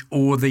age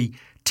or the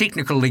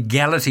technical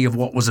legality of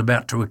what was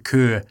about to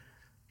occur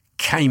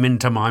came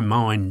into my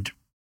mind.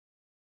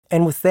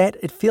 And with that,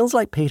 it feels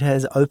like Peter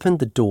has opened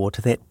the door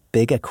to that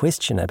bigger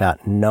question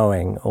about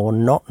knowing or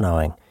not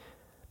knowing.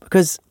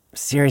 Because,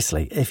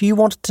 seriously, if you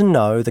wanted to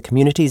know the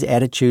community's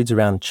attitudes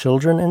around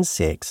children and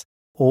sex,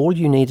 all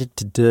you needed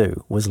to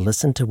do was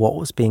listen to what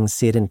was being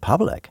said in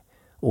public,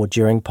 or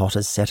during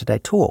Potter's Saturday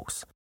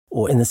talks,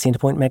 or in the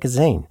Centrepoint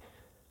magazine.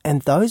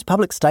 And those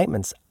public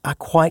statements are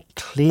quite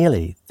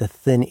clearly the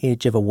thin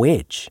edge of a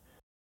wedge.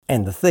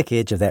 And the thick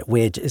edge of that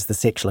wedge is the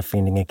sexual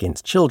offending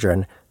against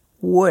children,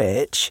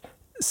 which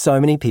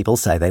so many people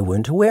say they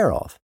weren't aware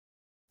of.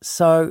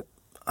 So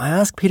I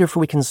asked Peter if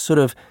we can sort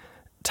of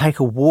take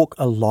a walk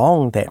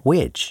along that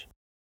wedge.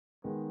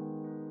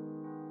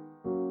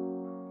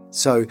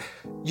 So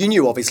you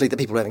knew, obviously, that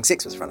people were having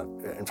sex in front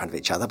of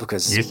each other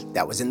because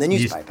that was in the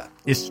newspaper.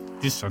 Yes,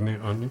 I knew.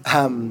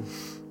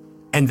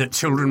 And that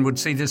children would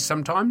see this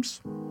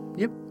sometimes?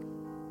 Yep.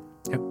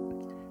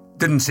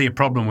 Didn't see a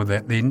problem with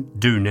that then,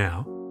 do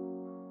now.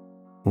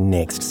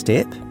 Next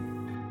step.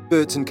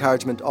 Bert's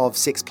encouragement of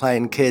sex play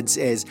in kids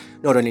as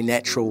not only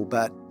natural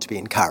but to be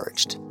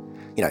encouraged.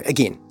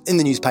 Again, in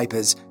the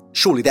newspapers,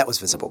 surely that was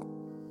visible.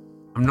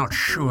 I'm not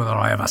sure that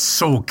I ever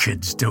saw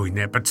kids doing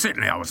that, but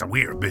certainly I was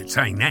aware of Bert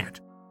saying that.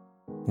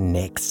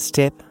 Next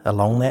step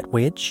along that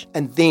wedge.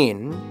 And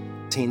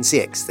then teen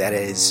sex, that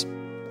is,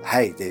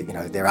 hey,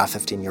 there are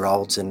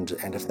 15-year-olds and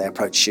if they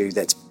approach you,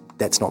 that's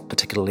not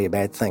particularly a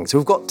bad thing. So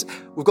we've got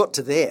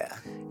to there.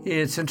 Yeah,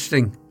 it's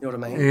interesting. You know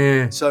what I mean?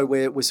 Yeah. So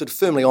we're sort of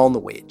firmly on the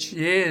wedge.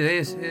 Yeah,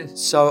 yes.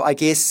 So I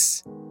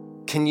guess,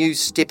 can you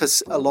step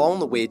us along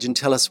the wedge and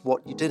tell us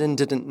what you did and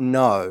didn't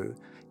know,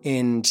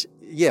 and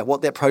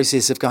what that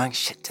process of going,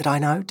 shit, did I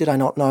know? Did I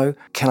not know?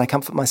 Can I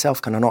comfort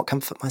myself? Can I not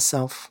comfort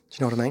myself? Do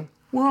you know what I mean?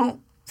 Well,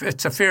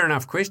 it's a fair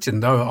enough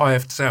question, though I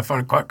have to say I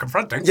find it quite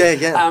confronting.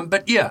 Yeah.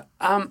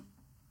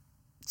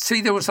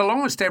 See, there was a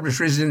long-established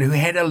resident who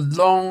had a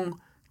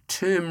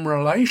long-term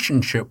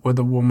relationship with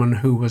a woman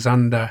who was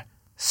under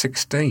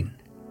 16.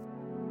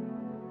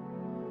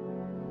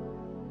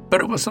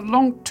 But it was a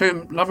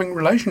long-term loving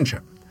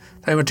relationship.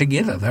 They were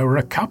together. They were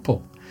a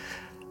couple.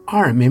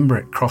 I remember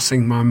it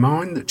crossing my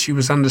mind that she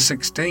was under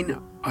 16,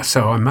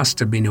 so I must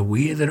have been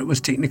aware that it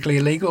was technically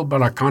illegal,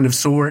 but I kind of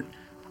saw it,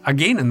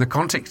 again, in the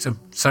context of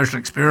social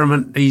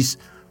experiment. These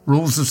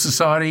rules of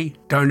society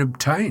don't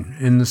obtain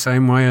in the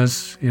same way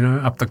as,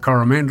 up the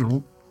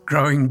Coromandel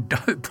growing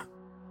dope.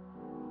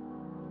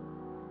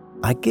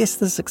 I guess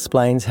this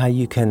explains how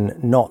you can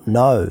not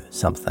know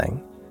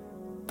something,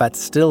 but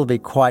still be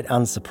quite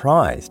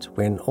unsurprised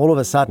when all of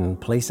a sudden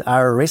police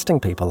are arresting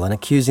people and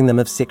accusing them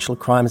of sexual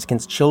crimes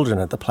against children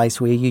at the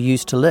place where you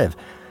used to live.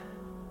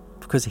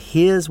 Because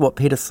here's what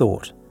Peter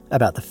thought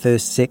about the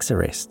first sex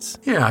arrests.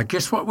 Yeah, I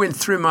guess what went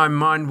through my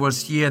mind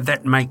was,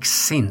 that makes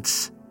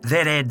sense.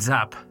 That adds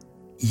up.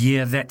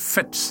 Yeah, that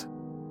fits.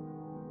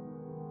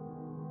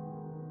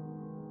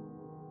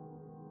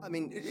 I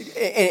mean,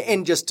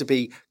 and just to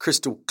be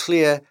crystal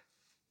clear,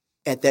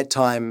 at that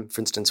time, for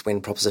instance,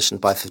 when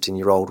propositioned by a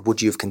 15-year-old,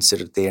 would you have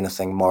considered there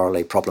anything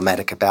morally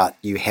problematic about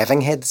you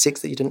having had the sex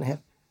that you didn't have?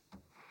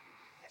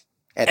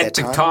 At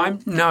the time?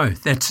 No.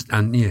 That's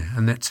and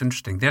that's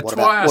interesting. That's what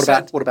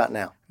about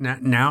now?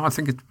 Now I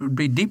think it would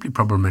be deeply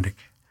problematic.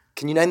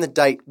 Can you name the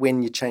date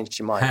when you changed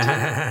your mind?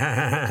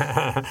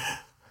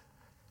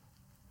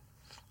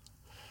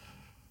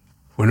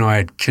 When I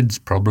had kids,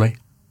 probably.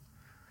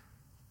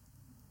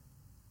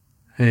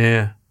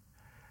 Yeah.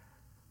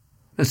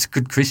 That's a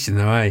good question,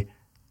 though, eh?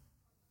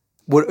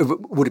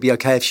 Would it be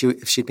okay if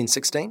she'd been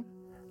 16?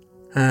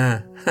 Do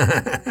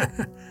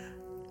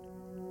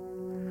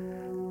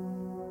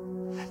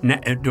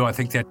I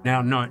think that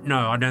now?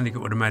 No, I don't think it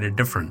would have made a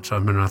difference. I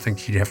mean, I think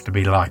she'd have to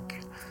be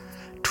like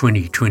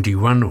 20,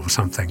 21 or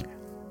something.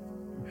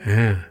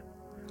 Yeah.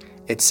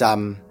 It's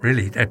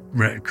really, that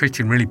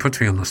question really puts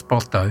me on the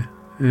spot, though.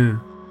 Yeah.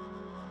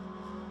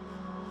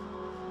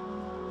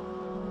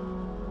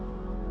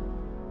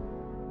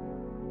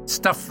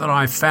 Stuff that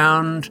I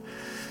found,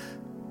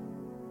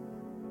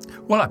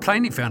 I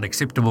plainly found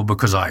acceptable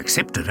because I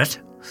accepted it,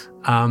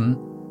 that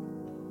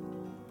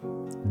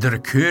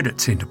occurred at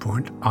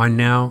Centrepoint, I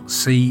now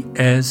see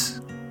as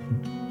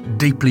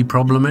deeply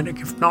problematic,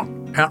 if not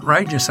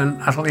outrageous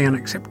and utterly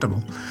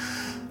unacceptable.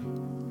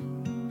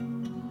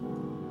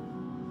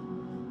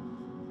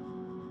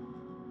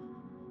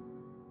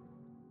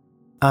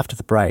 After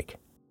the break,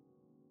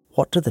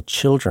 what do the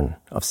children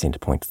of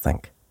Centrepoint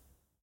think?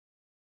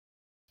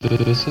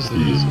 This is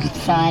the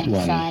side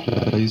one.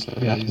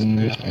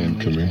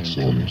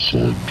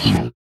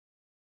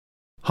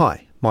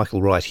 Hi,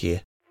 Michael Wright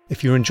here.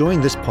 If you're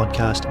enjoying this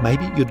podcast,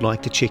 maybe you'd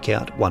like to check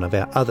out one of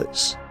our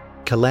others.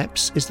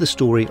 Collapse is the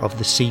story of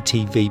the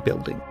CTV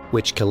building,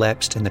 which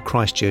collapsed in the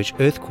Christchurch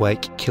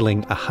earthquake,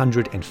 killing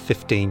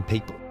 115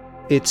 people.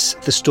 It's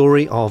the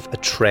story of a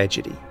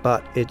tragedy,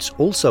 but it's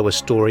also a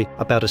story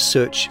about a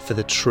search for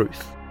the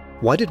truth.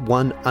 Why did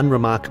one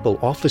unremarkable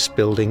office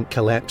building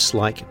collapse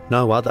like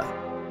no other?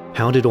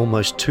 How did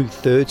almost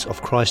 2/3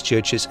 of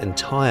Christchurch's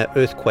entire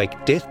earthquake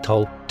death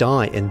toll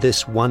die in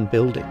this one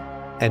building?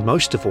 And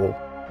most of all,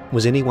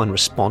 was anyone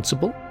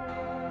responsible?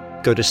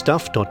 Go to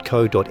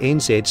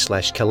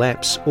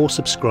stuff.co.nz/collapse or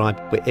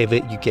subscribe wherever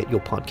you get your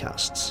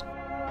podcasts.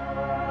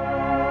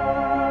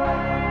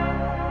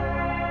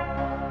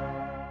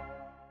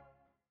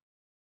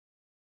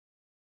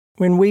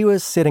 When we were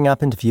setting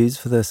up interviews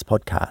for this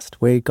podcast,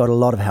 we got a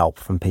lot of help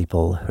from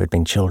people who had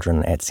been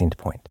children at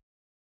Centrepoint.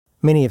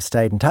 Many have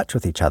stayed in touch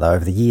with each other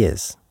over the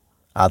years.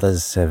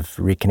 Others have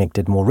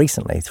reconnected more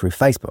recently through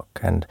Facebook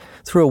and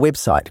through a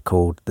website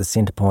called the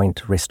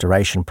Centrepoint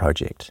Restoration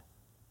Project.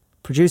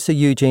 Producer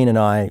Eugene and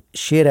I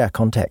shared our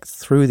contacts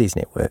through these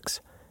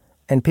networks,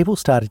 and people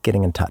started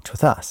getting in touch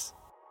with us.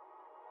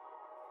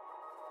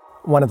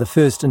 One of the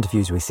first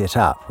interviews we set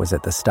up was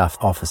at the staff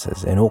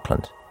offices in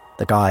Auckland.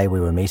 The guy we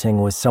were meeting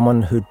was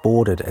someone who'd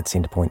boarded at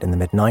Centrepoint in the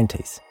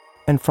mid-90s.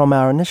 And from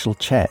our initial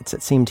chats,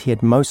 it seemed he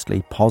had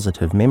mostly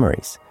positive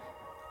memories.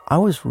 I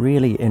was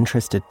really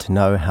interested to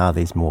know how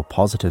these more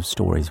positive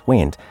stories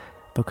went,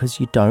 because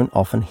you don't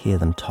often hear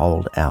them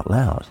told out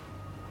loud.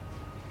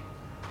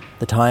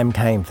 The time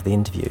came for the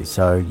interview,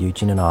 so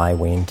Eugene and I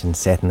went and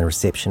sat in the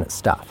reception at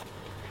staff.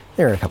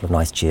 There are a couple of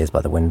nice chairs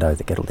by the window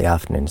that get all the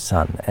afternoon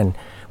sun, and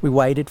we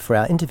waited for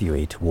our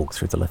interviewee to walk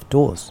through the lift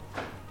doors.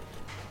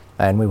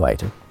 And we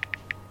waited,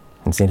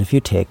 and sent a few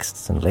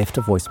texts and left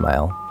a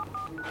voicemail,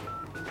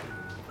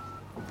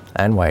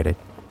 and waited.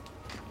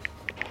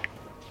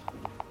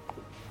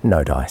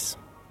 No dice.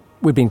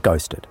 We'd been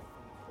ghosted.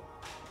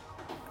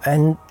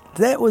 And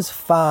that was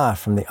far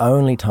from the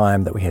only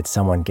time that we had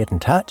someone get in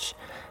touch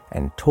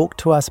and talk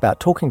to us about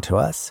talking to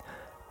us,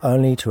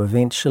 only to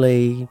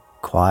eventually,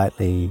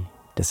 quietly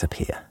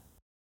disappear.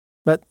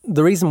 But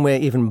the reason we're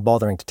even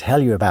bothering to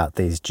tell you about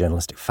these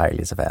journalistic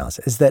failures of ours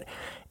is that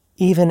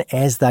even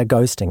as they're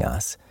ghosting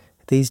us,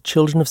 these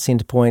children of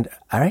Centrepoint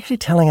are actually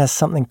telling us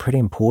something pretty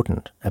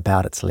important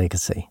about its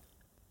legacy.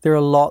 There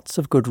are lots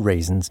of good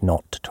reasons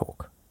not to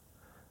talk.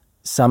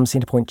 Some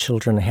Centrepoint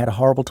children had a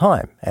horrible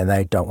time and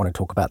they don't want to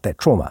talk about that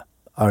trauma,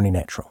 only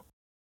natural.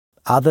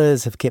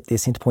 Others have kept their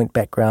Centrepoint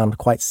background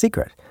quite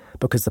secret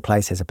because the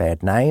place has a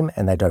bad name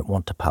and they don't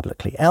want to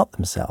publicly out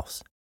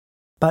themselves.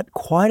 But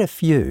quite a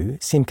few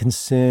seem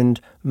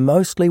concerned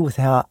mostly with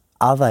how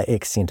other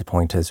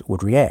ex-Centrepointers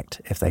would react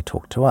if they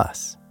talked to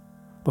us.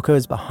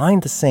 Because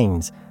behind the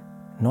scenes,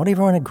 not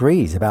everyone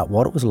agrees about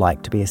what it was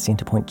like to be a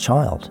Centrepoint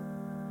child.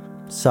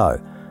 So,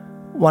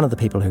 one of the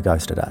people who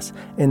ghosted us,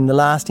 in the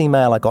last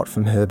email I got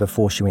from her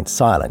before she went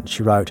silent,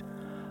 she wrote,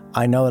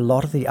 "I know a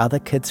lot of the other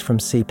kids from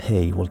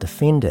CP will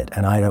defend it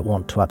and I don't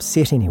want to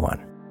upset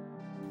anyone."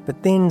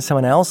 But then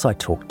someone else I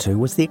talked to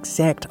was the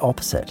exact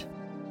opposite.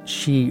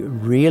 She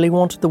really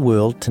wanted the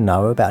world to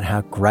know about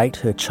how great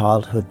her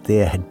childhood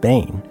there had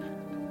been,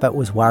 but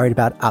was worried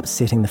about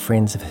upsetting the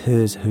friends of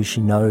hers who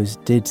she knows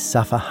did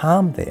suffer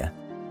harm there.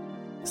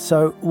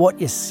 So what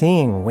you're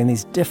seeing when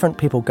these different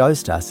people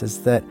ghost us is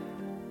that,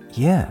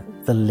 yeah,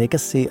 the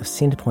legacy of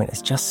Centrepoint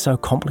is just so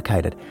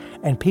complicated,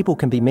 and people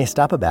can be messed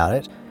up about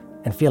it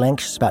and feel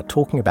anxious about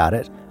talking about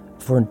it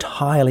for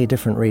entirely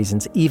different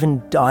reasons,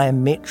 even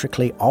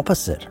diametrically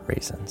opposite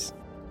reasons.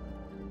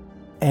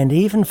 And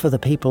even for the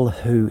people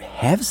who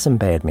have some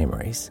bad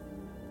memories,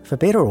 for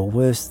better or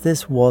worse,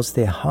 this was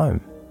their home.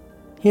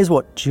 Here's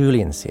what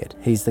Julian said.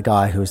 He's the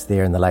guy who was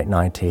there in the late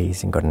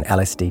 90s and got an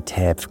LSD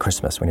tab for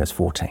Christmas when he was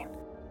 14.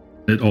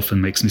 It often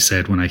makes me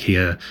sad when I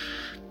hear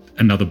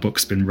another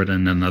book's been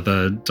written,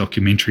 another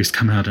documentary's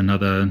come out,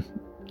 another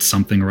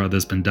something or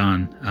other's been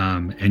done,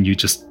 and you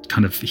just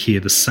kind of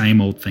hear the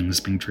same old things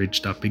being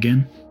dredged up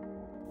again.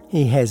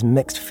 He has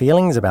mixed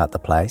feelings about the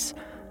place,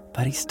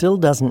 but he still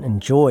doesn't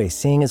enjoy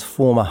seeing his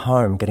former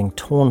home getting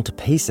torn to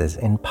pieces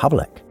in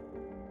public.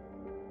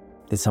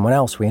 There's someone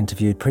else we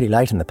interviewed pretty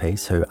late in the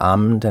piece who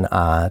ummed and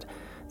ahed,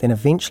 then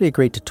eventually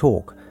agreed to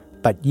talk,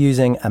 but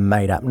using a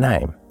made-up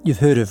name. You've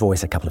heard her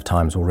voice a couple of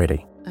times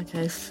already.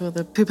 Okay, for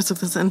the purpose of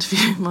this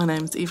interview, my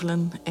name's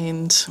Evelyn,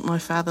 and my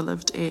father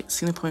lived at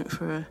Centrepoint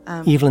for...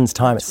 Evelyn's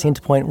time at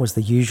Centrepoint was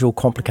the usual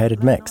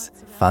complicated mix.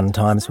 Fun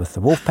times with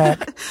the wolf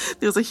pack.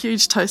 There was a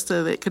huge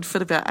toaster that could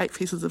fit about 8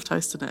 pieces of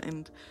toast in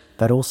it.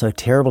 But also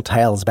terrible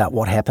tales about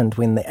what happened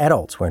when the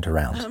adults weren't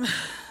around.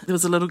 There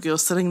was a little girl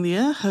sitting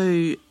there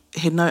who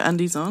had no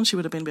undies on. She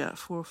would have been about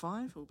 4 or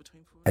 5, or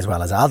between 4 as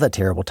well as other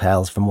terrible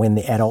tales from when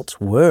the adults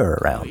were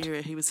around.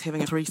 He was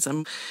having a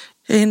threesome.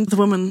 And the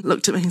woman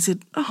looked at me and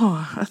said,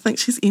 "Oh, I think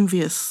she's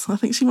envious. I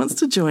think she wants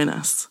to join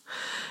us."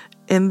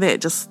 And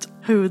that just,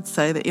 who would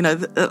say that? You know,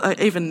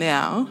 even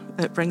now,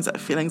 it brings up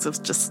feelings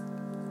of just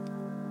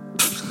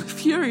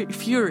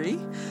fury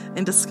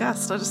and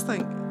disgust. I just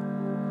think,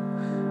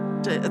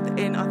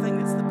 and I think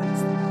that's the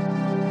biggest thing.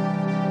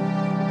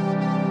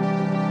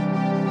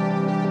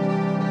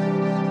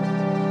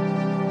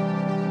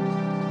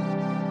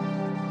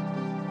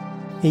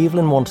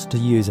 Evelyn wants to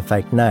use a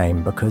fake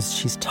name because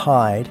she's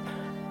tied,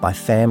 by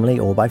family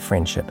or by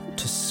friendship,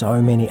 to so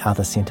many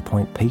other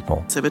Centrepoint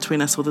people. So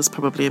between us, well, there's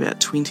probably about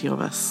 20 of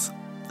us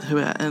who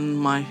are in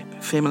my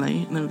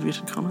family, in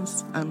inverted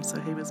commas. So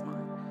he was mine.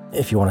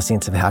 If you want a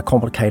sense of how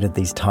complicated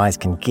these ties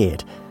can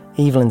get,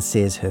 Evelyn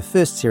says her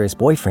first serious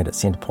boyfriend at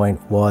Centrepoint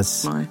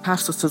was... my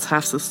half-sister's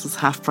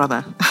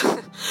half-brother.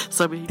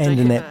 And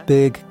in that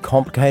big,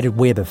 complicated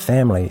web of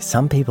family,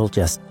 some people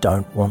just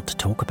don't want to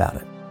talk about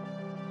it.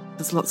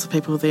 There's lots of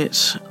people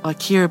that I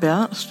care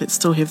about that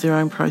still have their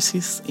own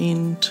process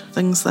and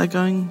things they're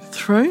going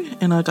through,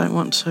 and I don't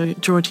want to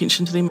draw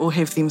attention to them or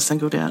have them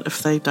singled out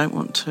if they don't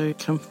want to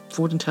come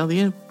forward and tell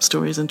their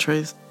stories and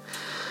truths.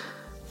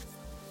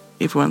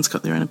 Everyone's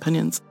got their own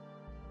opinions.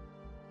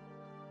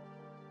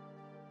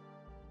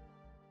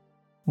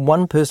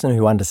 One person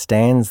who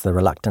understands the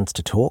reluctance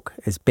to talk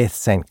is Beth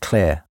St.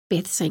 Clair.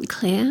 Beth St.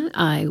 Clair.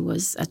 I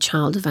was a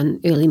child of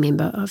an early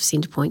member of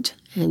Centrepoint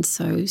and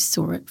so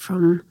saw it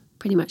from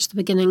pretty much the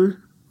beginning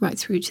right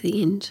through to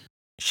the end.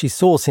 She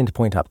saw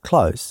Centrepoint up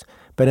close,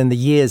 but in the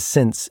years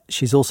since,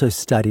 she's also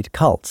studied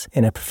cults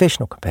in a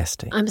professional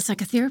capacity. I'm a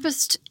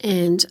psychotherapist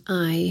and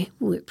I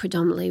work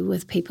predominantly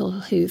with people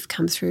who've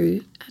come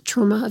through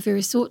trauma of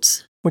various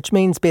sorts. Which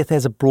means Beth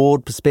has a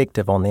broad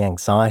perspective on the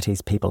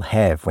anxieties people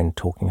have when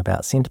talking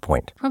about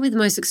Centrepoint. Probably the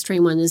most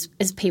extreme one is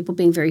people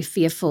being very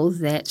fearful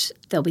that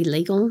there'll be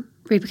legal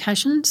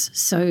repercussions.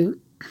 So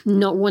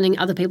not wanting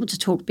other people to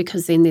talk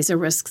because then there's a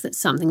risk that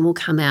something will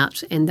come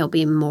out and there'll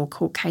be more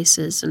court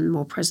cases and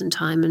more prison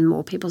time and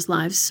more people's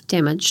lives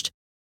damaged.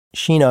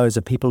 She knows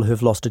of people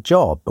who've lost a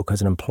job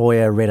because an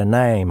employer read a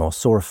name or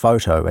saw a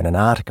photo in an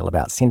article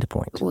about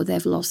Centrepoint. Or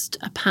they've lost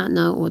a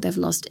partner or they've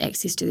lost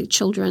access to their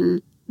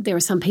children. There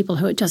are some people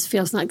who it just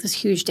feels like this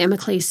huge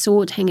Damocles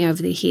sword hanging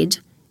over their head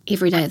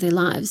every day of their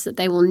lives that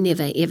they will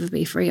never, ever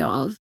be free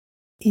of.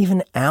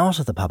 Even out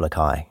of the public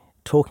eye,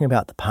 talking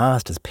about the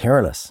past is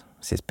perilous,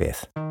 says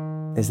Beth.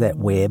 There's that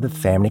web of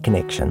family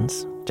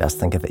connections. Just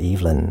think of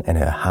Evelyn and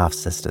her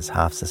half-sister's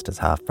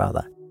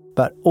half-brother.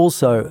 But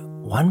also,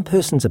 one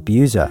person's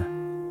abuser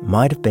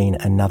might have been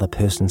another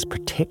person's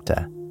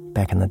protector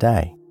back in the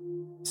day.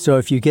 So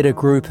if you get a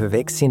group of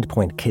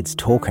ex-Centrepoint kids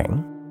talking...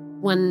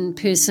 One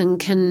person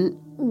can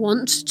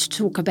want to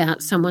talk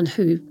about someone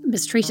who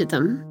mistreated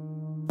them.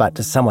 But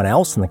to someone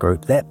else in the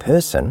group, that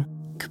person...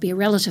 could be a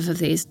relative of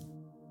theirs.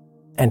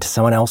 And to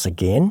someone else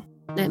again...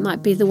 That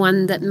might be the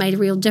one that made a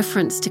real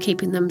difference to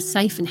keeping them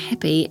safe and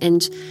happy.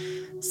 And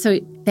so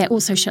that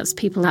also shuts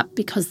people up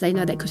because they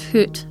know that could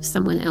hurt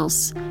someone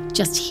else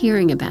just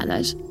hearing about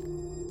it.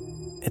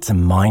 It's a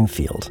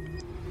minefield.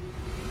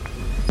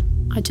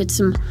 I did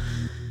some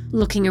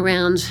looking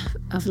around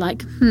of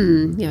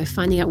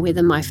finding out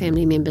whether my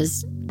family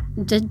members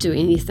did do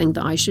anything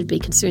that I should be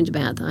concerned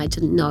about that I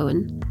didn't know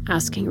and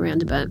asking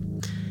around a bit.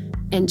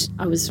 And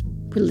I was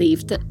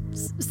relieved that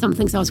some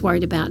things I was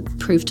worried about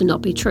proved to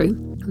not be true.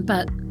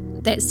 But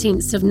that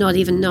sense of not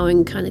even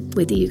knowing kind of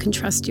whether you can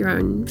trust your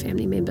own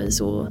family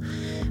members or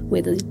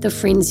whether the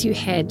friends you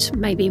had,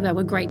 maybe they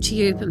were great to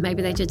you, but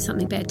maybe they did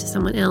something bad to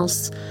someone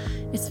else.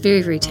 It's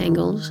very, very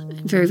tangled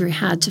and very, very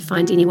hard to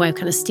find any way of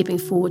kind of stepping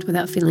forward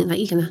without feeling like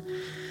you're going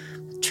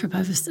to trip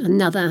over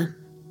another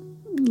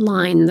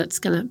line that's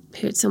going to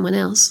hurt someone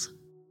else.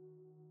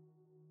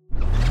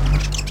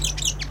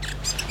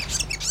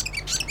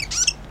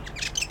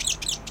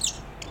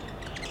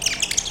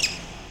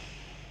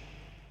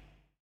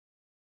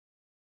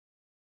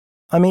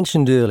 I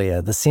mentioned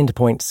earlier the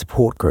Centrepoint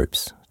support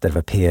groups that have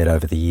appeared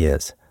over the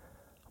years.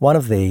 One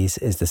of these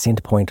is the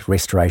Centrepoint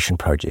Restoration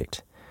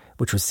Project,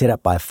 which was set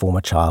up by a former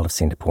child of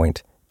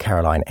Centrepoint,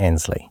 Caroline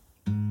Ansley.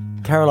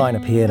 Caroline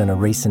appeared in a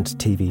recent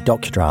TV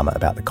docudrama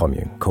about the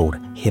commune called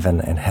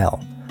Heaven and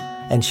Hell,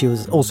 and she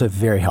was also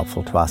very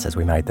helpful to us as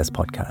we made this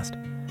podcast.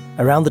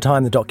 Around the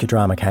time the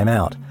docudrama came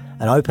out,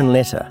 an open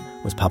letter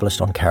was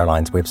published on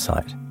Caroline's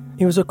website.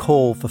 It was a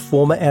call for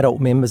former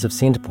adult members of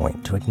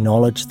Centrepoint to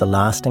acknowledge the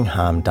lasting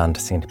harm done to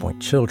Centrepoint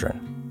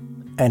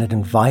children, and it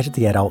invited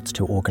the adults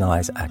to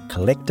organise a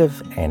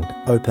collective and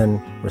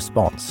open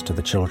response to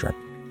the children.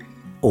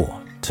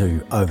 Or,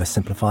 to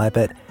oversimplify a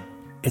bit,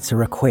 it's a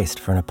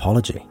request for an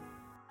apology.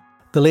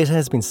 The letter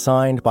has been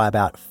signed by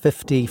about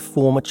 50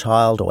 former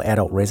child or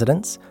adult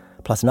residents,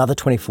 plus another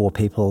 24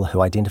 people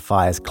who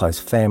identify as close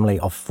family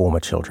of former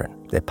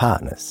children, their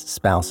partners,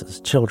 spouses,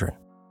 children.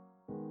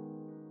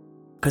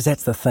 Because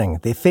that's the thing,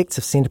 the effects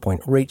of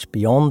Centrepoint reach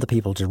beyond the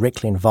people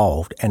directly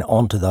involved and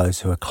onto those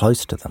who are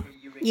close to them.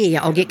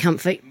 Yeah, I'll get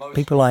comfy.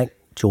 People like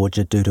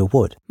Georgia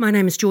Duda-Wood. My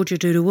name is Georgia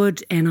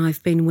Duda-Wood and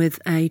I've been with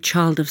a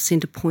child of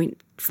Centrepoint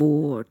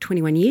for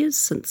 21 years,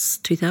 since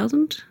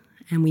 2000,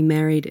 and we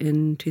married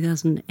in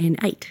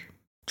 2008.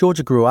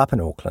 Georgia grew up in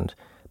Auckland,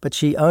 but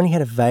she only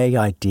had a vague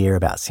idea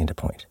about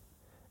Centrepoint.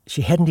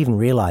 She hadn't even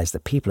realised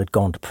that people had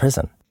gone to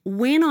prison.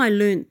 When I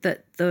learnt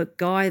that the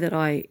guy that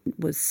I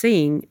was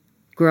seeing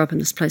grew up in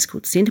this place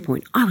called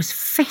Centrepoint, I was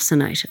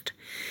fascinated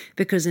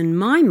because in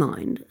my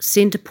mind,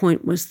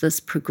 Centrepoint was this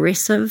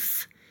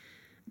progressive,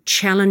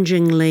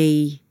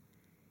 challengingly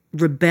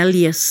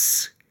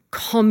rebellious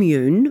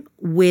commune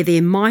where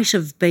there might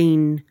have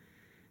been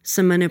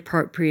some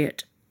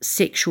inappropriate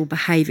sexual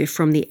behaviour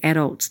from the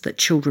adults that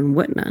children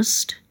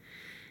witnessed,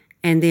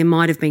 and there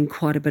might have been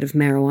quite a bit of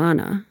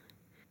marijuana,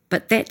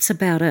 but that's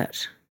about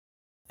it.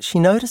 She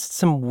noticed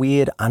some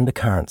weird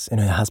undercurrents in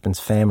her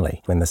husband's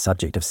family when the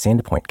subject of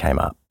Centrepoint came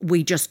up.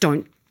 We just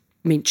don't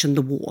mention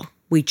the war.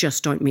 We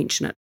just don't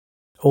mention it.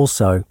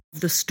 Also,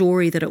 the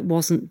story that it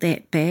wasn't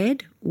that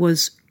bad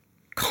was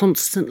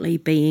constantly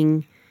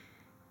being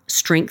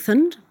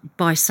strengthened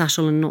by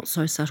subtle and not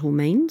so subtle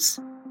means.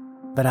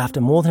 But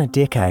after more than a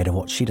decade of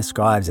what she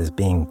describes as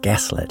being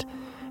gaslit,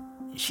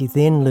 she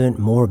then learnt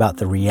more about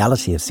the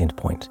reality of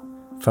Centrepoint,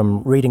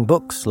 from reading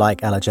books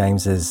like Ella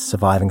James's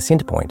Surviving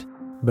Centrepoint,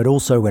 but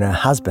also when her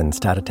husband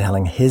started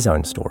telling his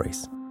own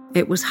stories.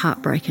 It was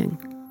heartbreaking.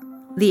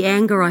 The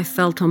anger I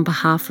felt on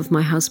behalf of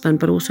my husband,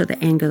 but also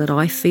the anger that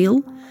I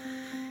feel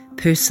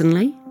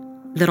personally,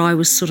 that I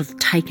was sort of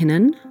taken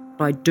in.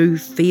 I do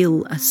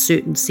feel a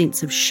certain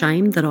sense of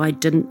shame that I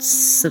didn't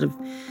sort of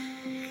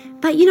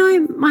But,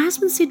 my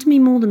husband said to me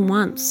more than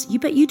once, I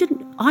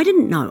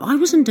didn't know. I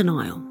was in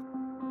denial.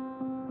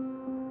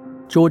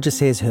 Georgia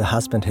says her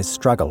husband has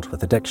struggled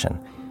with addiction.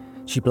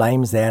 She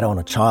blames that on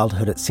a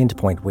childhood at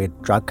Centrepoint where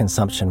drug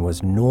consumption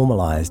was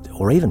normalised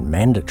or even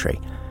mandatory,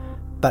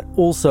 but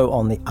also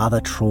on the other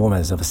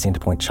traumas of a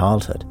Centrepoint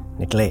childhood: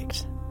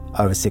 neglect,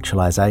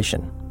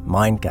 over-sexualisation,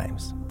 mind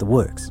games, the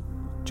works.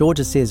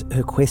 Georgia says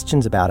her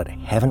questions about it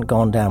haven't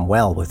gone down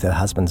well with her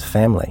husband's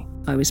family.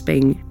 I was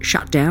being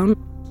shut down.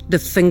 The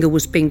finger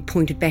was being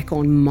pointed back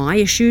on my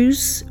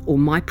issues or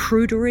my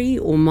prudery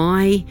or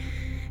my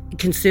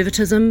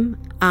conservatism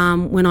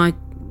when I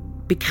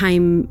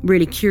became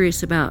really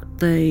curious about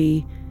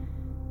the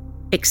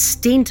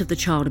extent of the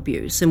child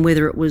abuse and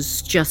whether it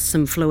was just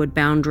some fluid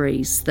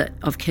boundaries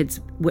of kids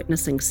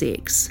witnessing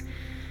sex.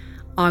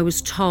 I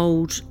was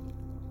told,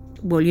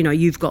 well,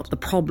 you've got the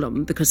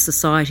problem because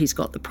society's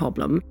got the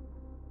problem.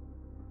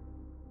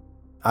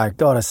 I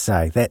gotta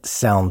say, that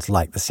sounds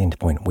like the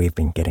Centrepoint we've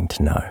been getting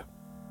to know.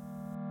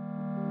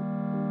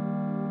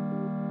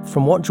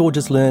 From what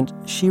Georgia's learnt,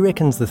 she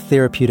reckons the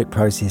therapeutic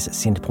process at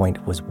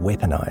Centrepoint was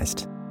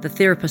weaponised. The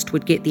therapist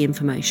would get the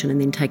information and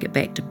then take it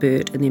back to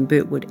Bert, and then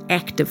Bert would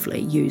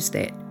actively use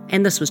that.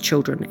 And this was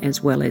children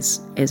as well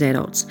as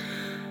adults.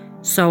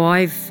 So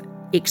I've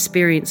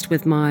experienced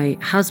with my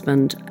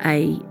husband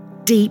a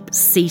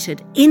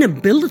deep-seated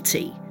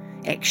inability,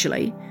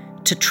 actually,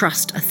 to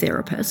trust a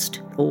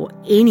therapist or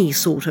any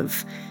sort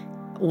of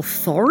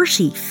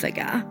authority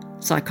figure,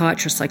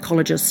 psychiatrist,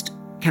 psychologist,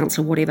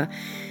 counsellor, whatever,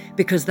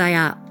 because they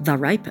are the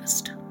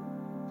rapist.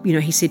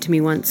 He said to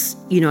me once,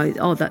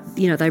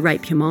 they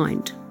rape your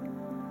mind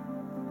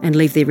and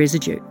leave their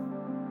residue.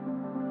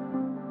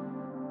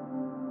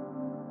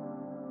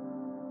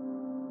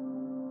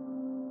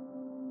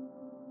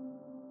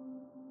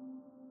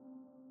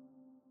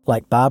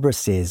 Like Barbara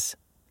says,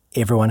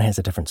 everyone has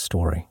a different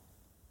story.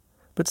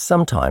 But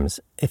sometimes,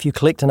 if you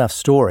collect enough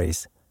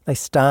stories, they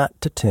start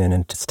to turn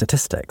into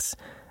statistics,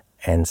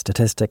 and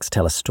statistics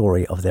tell a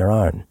story of their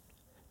own.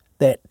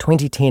 That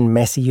 2010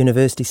 Massey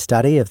University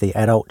study of the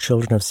adult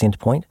children of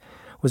Centrepoint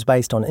was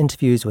based on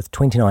interviews with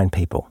 29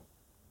 people.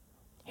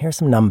 Here are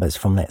some numbers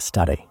from that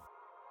study.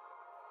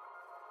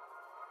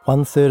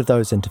 1/3 of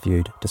those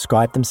interviewed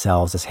described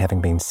themselves as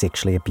having been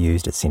sexually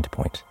abused at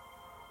Centrepoint.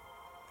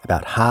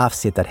 About half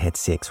said they'd had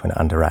sex when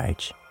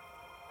underage.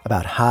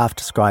 About half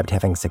described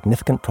having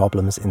significant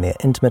problems in their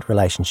intimate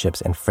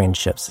relationships and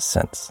friendships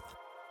since.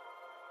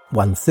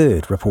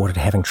 1/3 reported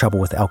having trouble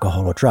with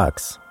alcohol or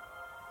drugs.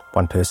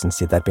 One person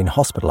said they'd been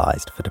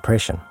hospitalised for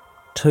depression.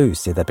 2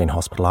 said they'd been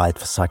hospitalised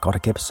for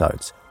psychotic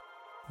episodes.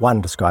 1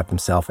 described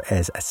himself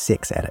as a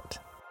sex addict.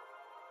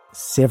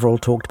 Several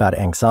talked about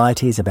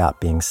anxieties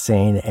about being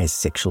seen as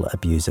sexual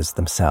abusers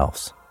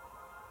themselves.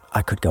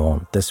 I could go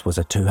on. This was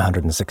a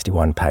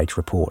 261-page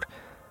report,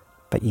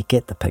 but you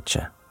get the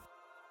picture.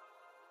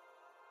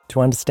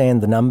 To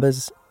understand the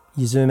numbers,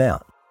 you zoom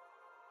out.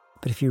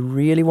 But if you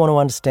really want to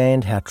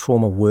understand how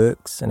trauma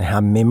works and how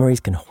memories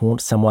can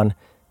haunt someone,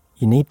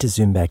 you need to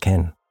zoom back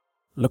in.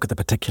 Look at the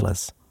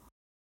particulars.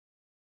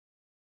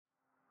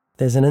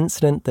 There's an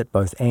incident that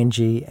both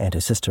Angie and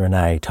her sister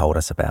Renee told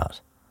us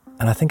about,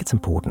 and I think it's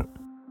important.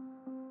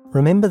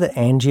 Remember that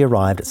Angie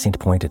arrived at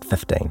Centrepoint at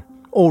 15,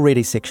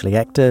 already sexually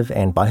active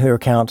and, by her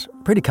account,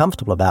 pretty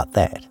comfortable about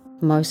that.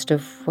 Most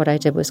of what I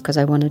did was because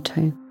I wanted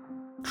to.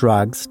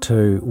 Drugs,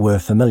 too, were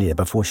familiar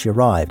before she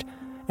arrived,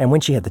 and when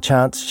she had the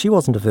chance, she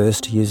wasn't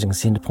averse to using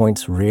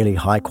Centrepoint's really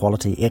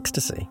high-quality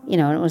ecstasy.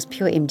 And it was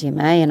pure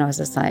MDMA, and I was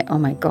just like, oh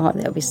my God,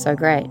 that would be so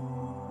great.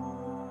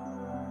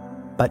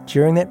 But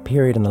during that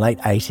period in the late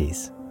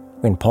 80s,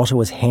 when Potter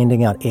was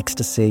handing out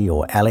ecstasy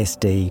or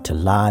LSD to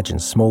large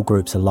and small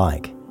groups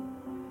alike,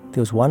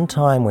 there was one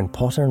time when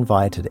Potter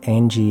invited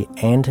Angie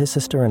and her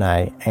sister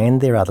Renee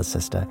and their other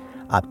sister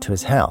up to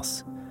his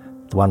house,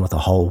 the one with a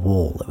whole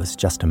wall that was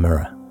just a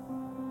mirror.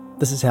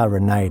 This is how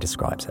Renee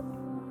describes it.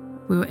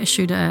 We were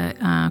issued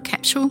a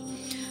capsule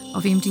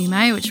of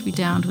MDMA, which we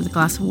downed with a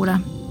glass of water,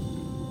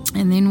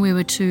 and then we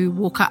were to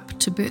walk up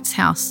to Bert's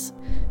house.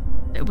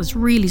 It was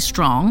really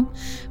strong.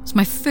 It was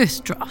my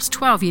first trip. I was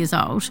 12 years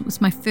old. It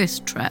was my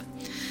first trip.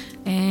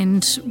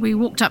 And we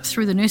walked up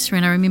through the nursery,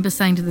 and I remember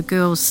saying to the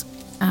girls,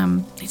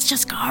 let's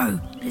just go.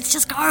 Let's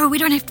just go. We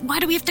don't have to, why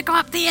do we have to go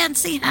up there and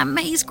see him?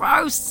 He's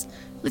gross.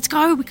 Let's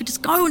go. We could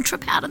just go and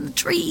trip out in the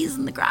trees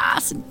and the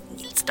grass, and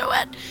let's do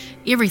it.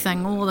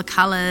 Everything, all the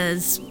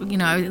colours,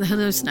 the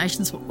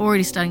hallucinations were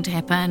already starting to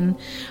happen.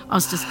 I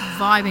was just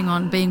vibing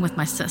on being with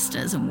my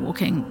sisters and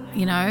walking,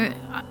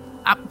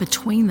 up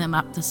between them,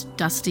 up this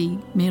dusty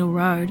metal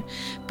road,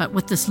 but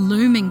with this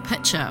looming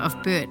picture of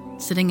Bert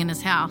sitting in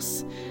his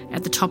house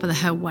at the top of the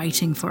hill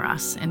waiting for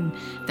us. And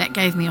that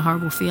gave me a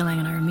horrible feeling,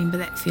 and I remember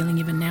that feeling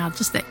even now,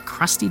 just that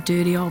crusty,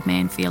 dirty old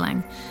man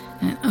feeling.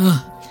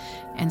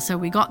 And so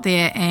we got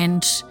there,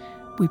 and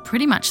we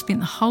pretty much spent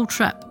the whole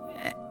trip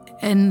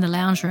in the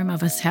lounge room of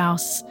his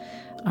house.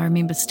 I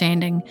remember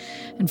standing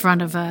in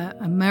front of a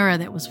mirror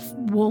that was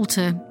wall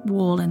to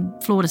wall and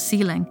floor to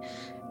ceiling,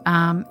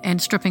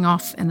 and stripping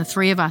off, and the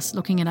three of us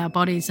looking at our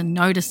bodies and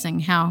noticing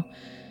how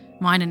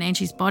mine and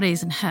Angie's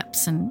bodies and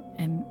hips and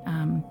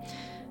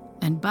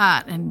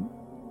butt and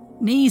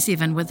knees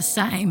even were the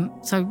same.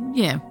 So,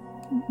 yeah,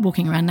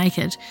 walking around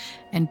naked.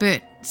 And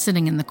Bert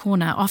sitting in the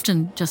corner,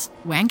 often just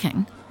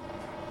wanking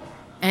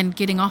and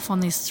getting off on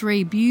these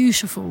 3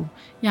 beautiful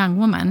young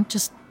women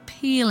just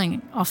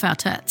peeling off our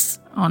tits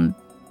on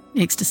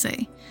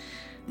ecstasy.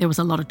 There was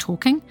a lot of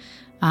talking.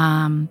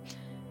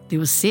 There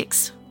was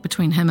sex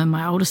between him and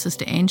my older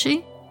sister,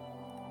 Angie.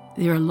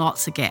 There are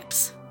lots of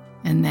gaps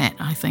in that.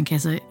 I think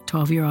as a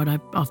 12-year-old,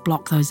 I've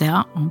blocked those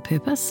out on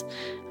purpose,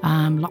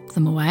 locked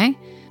them away.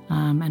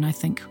 And I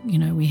think,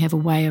 we have a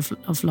way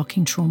of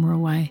locking trauma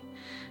away,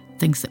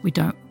 things that we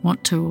don't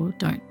want to or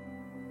don't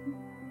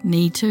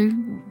need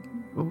to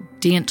or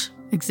daren't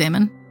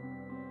examine.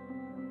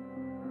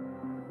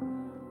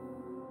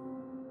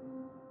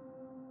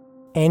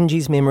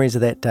 Angie's memories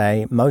of that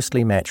day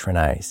mostly match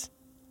Renee's.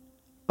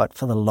 But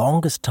for the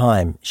longest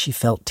time, she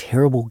felt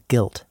terrible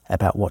guilt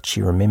about what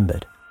she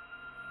remembered.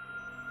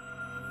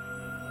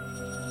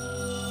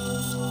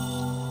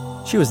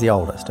 She was the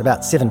oldest,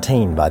 about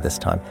 17 by this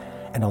time,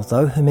 and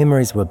although her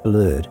memories were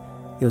blurred,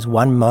 there was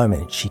one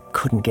moment she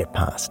couldn't get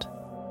past.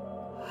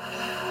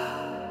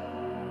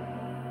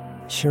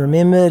 She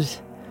remembered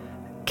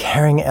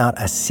carrying out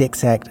a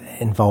sex act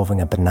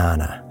involving a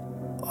banana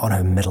on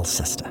her middle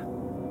sister.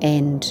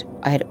 And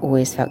I had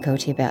always felt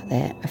guilty about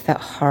that. I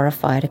felt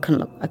horrified. I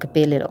could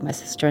barely look my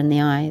sister in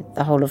the eye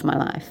the whole of my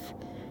life.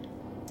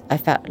 I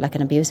felt like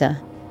an abuser,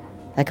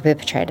 like a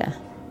perpetrator.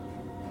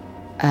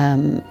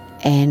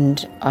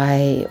 And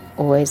I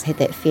always had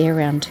that fear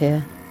around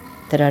her,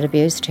 that I'd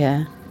abused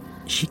her.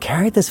 She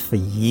carried this for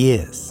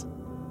years.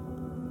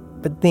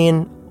 But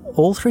then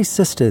all 3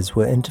 sisters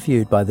were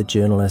interviewed by the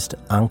journalist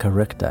Anke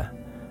Richter,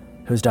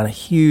 who's done a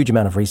huge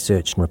amount of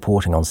research and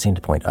reporting on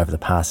Centrepoint over the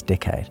past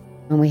decade.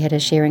 And we had a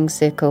sharing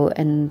circle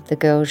and the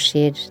girls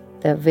shared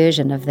the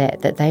version of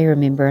that they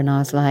remember, and I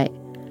was like,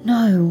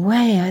 no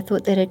way, I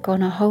thought that had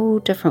gone a whole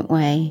different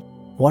way.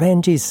 What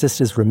Angie's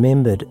sisters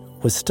remembered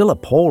was still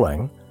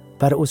appalling,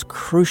 but it was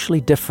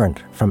crucially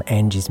different from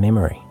Angie's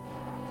memory.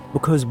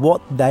 Because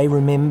what they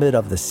remembered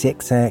of the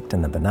sex act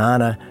and the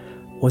banana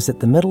was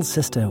that the middle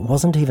sister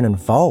wasn't even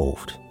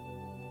involved.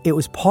 It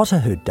was Potter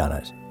who'd done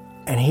it,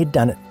 and he'd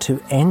done it to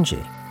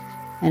Angie.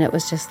 And it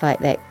was just like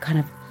that kind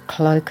of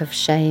cloak of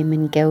shame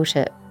and guilt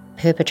at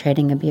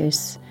perpetrating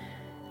abuse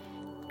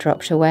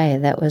dropped away.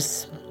 That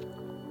was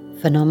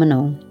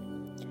phenomenal.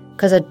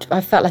 Because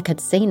I felt like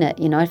I'd seen it,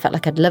 I felt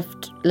like I'd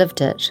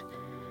lived it.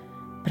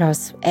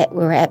 But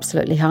we were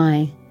absolutely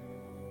high.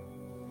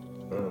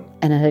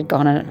 And it had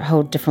gone a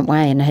whole different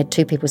way, and I had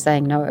 2 people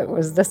saying, no, it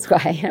was this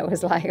way. It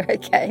was like,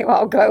 okay, well,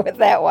 I'll go with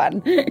that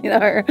one.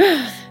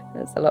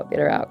 It's a lot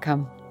better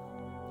outcome.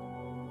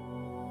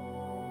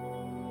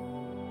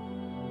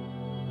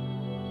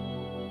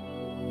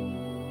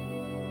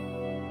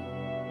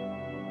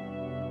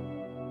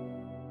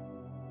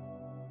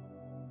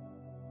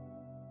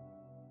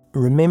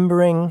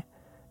 Remembering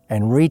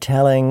and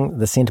retelling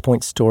the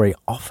Centrepoint story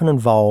often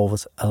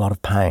involves a lot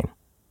of pain.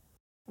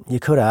 You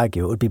could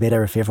argue it would be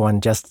better if everyone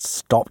just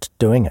stopped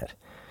doing it.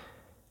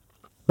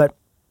 But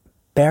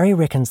Barry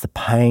reckons the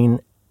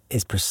pain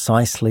is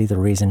precisely the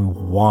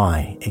reason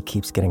why it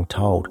keeps getting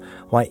told,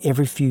 why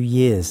every few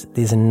years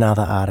there's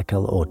another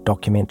article or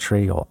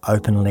documentary or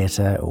open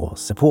letter or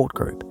support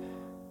group.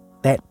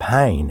 That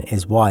pain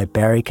is why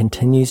Barry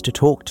continues to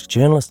talk to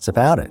journalists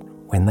about it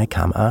when they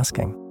come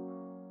asking.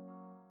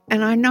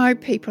 And I know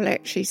people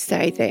actually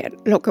say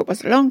that, look, it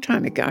was a long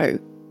time ago,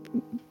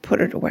 put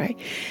it away.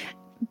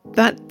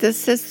 But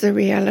this is the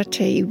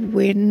reality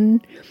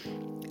when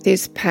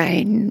there's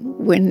pain,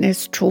 when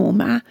there's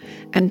trauma,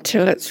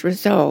 until it's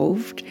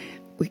resolved,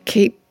 we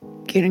keep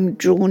getting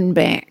drawn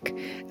back.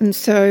 And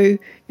so,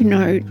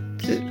 the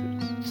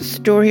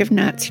story of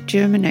Nazi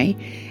Germany,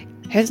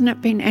 hasn't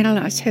it been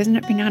analysed, hasn't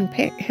it been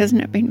unpacked,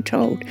 hasn't it been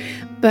told?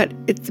 But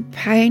it's the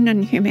pain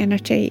and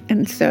humanity,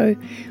 and so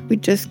we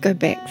just go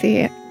back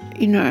there.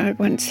 I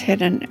once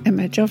had an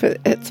image of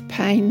it. It's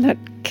pain that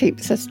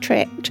keeps us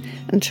trapped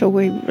until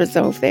we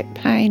resolve that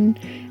pain.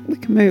 We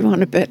can move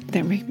on a bit,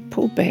 then we can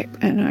pull back.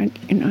 And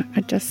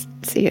I just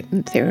see it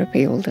in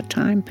therapy all the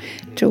time.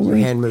 Your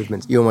hand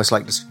movements, you're almost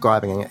like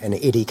describing an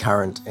eddy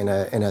current in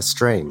a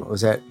stream.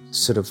 Was that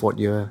sort of what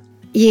you're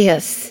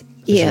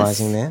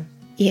visualising there?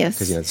 Yes.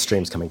 Because the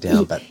stream's coming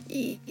down, but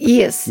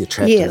yes, you're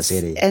trapped in this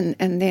eddy.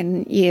 And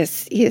then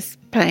yes,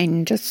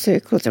 pain just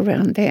circles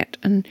around that,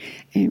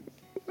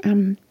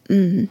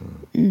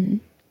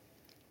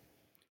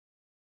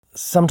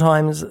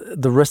 Sometimes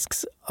the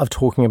risks of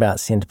talking about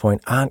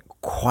Centrepoint aren't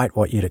quite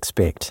what you'd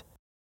expect.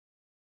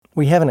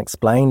 We haven't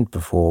explained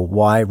before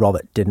why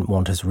Robert didn't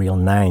want his real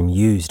name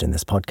used in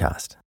this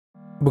podcast.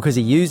 Because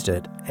he used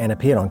it and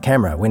appeared on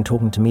camera when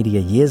talking to media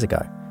years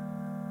ago.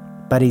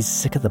 But he's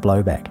sick of the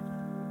blowback.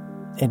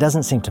 It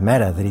doesn't seem to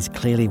matter that he's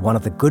clearly one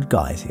of the good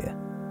guys here,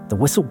 the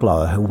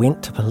whistleblower who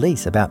went to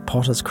police about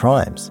Potter's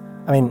crimes.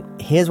 I mean,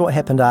 here's what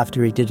happened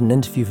after he did an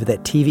interview for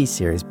that TV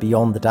series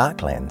Beyond the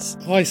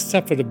Darklands. I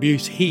suffered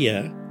abuse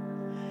here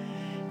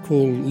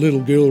called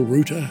Little Girl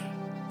Rooter,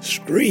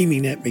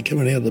 screaming at me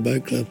coming out of the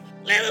boat club.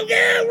 Little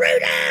girl,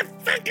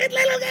 Ruda! Fucking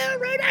little girl,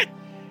 Ruda!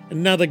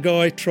 Another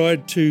guy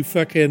tried to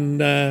fucking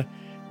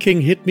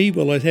king hit me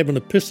while I was having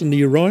a piss in the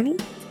urinal.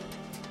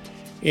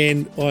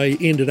 And I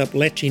ended up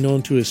latching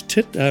onto his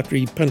tit after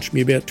he punched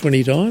me about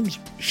 20 times.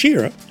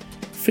 Shearer,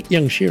 fit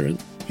young shearer,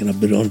 and I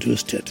bit onto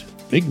his tit.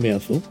 Big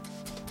mouthful.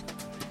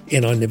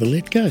 And I never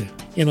let go.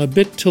 And I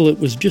bit till it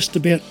was just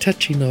about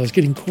touching. I was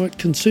getting quite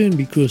concerned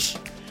because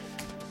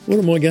what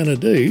am I going to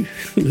do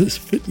with this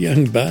fit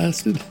young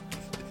bastard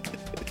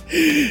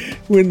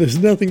when there's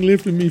nothing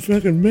left in me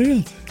fucking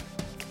mouth?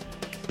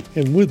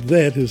 And with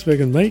that, his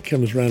fucking mate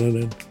comes running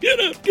in. Get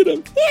up!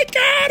 I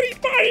can't, he's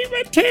biting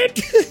my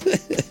tit!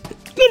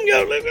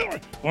 Let go!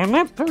 I'm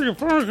not pretty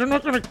fast, you're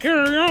not going to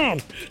carry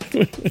on!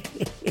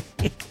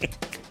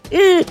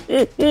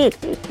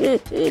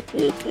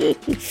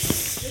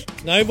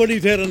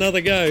 Nobody's had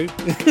another go.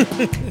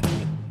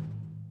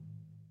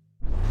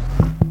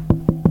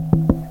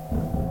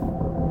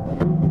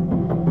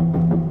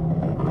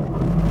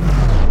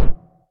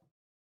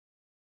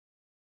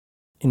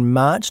 In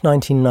March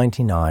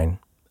 1999,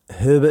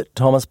 Herbert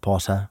Thomas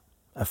Potter,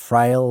 a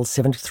frail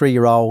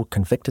 73-year-old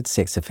convicted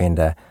sex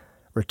offender,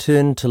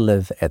 returned to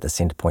live at the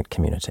Centrepoint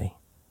community.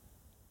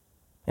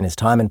 In his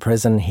time in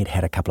prison, he'd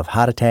had a couple of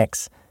heart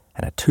attacks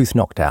and a tooth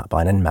knocked out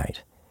by an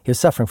inmate. He was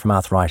suffering from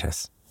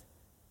arthritis.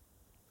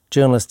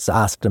 Journalists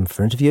asked him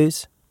for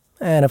interviews,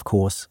 and of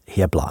course,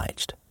 he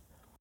obliged.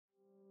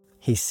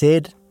 He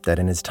said that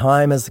in his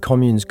time as the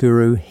commune's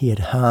guru, he had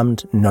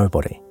harmed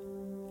nobody,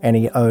 and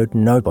he owed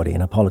nobody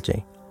an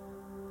apology.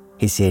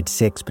 He said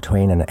sex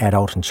between an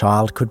adult and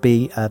child could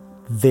be a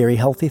very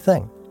healthy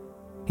thing.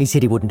 He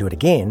said he wouldn't do it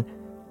again,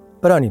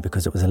 but only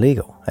because it was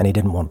illegal and he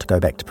didn't want to go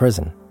back to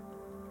prison.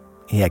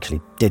 He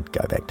actually did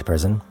go back to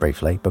prison,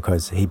 briefly,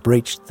 because he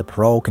breached the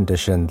parole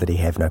condition that he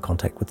have no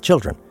contact with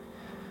children.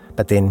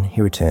 But then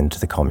he returned to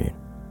the commune.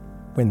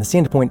 When the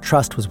Centrepoint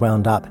Trust was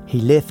wound up, he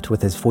left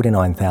with his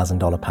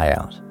 $49,000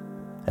 payout,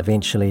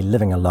 eventually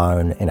living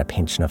alone in a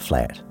pensioner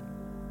flat.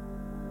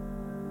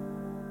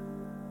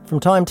 From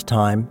time to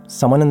time,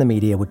 someone in the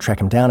media would track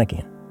him down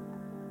again.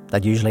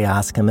 They'd usually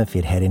ask him if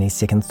he'd had any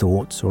second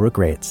thoughts or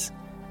regrets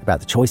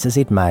about the choices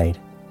he'd made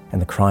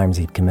and the crimes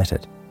he'd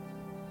committed.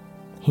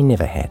 He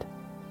never had.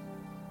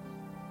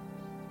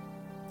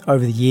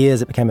 Over the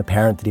years, it became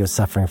apparent that he was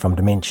suffering from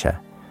dementia.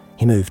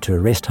 He moved to a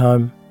rest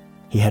home,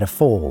 he had a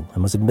fall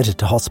and was admitted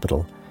to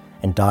hospital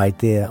and died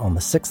there on the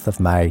 6th of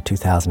May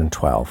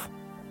 2012.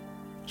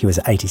 He was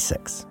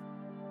 86.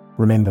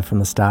 Remember from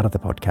the start of the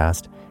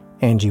podcast,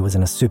 Angie was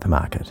in a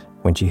supermarket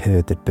when she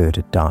heard that Bert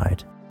had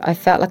died. I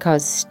felt like I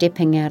was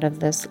stepping out of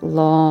this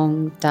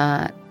long,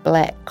 dark,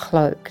 black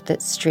cloak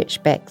that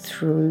stretched back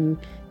through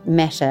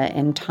matter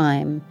and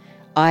time.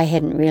 I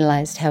hadn't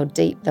realised how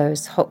deep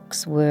those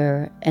hooks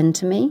were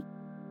into me.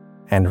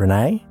 And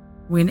Renee?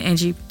 When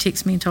Angie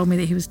texted me and told me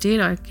that he was dead,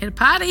 I had a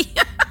party.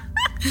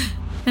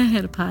 I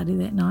had a party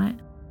that night.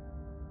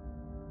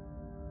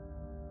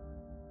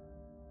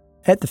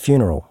 At the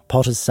funeral,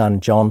 Potter's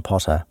son John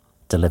Potter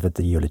delivered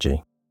the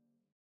eulogy.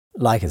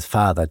 Like his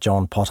father,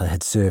 John Potter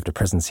had served a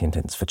prison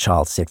sentence for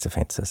child sex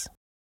offences.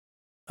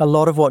 A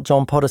lot of what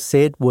John Potter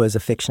said was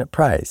affectionate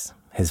praise.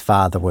 His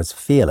father was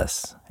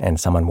fearless and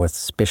someone with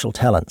special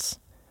talents.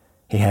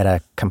 He had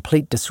a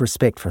complete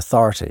disrespect for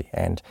authority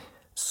and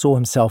saw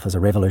himself as a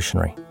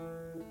revolutionary.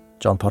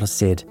 John Potter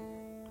said,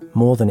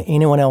 "More than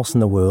anyone else in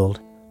the world,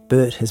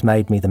 Bert has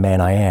made me the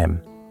man I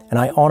am, and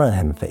I honour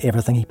him for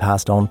everything he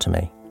passed on to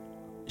me.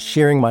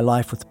 Sharing my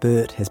life with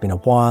Bert has been a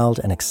wild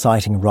and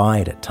exciting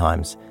ride at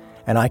times,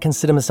 and I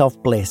consider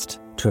myself blessed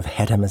to have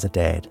had him as a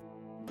dad."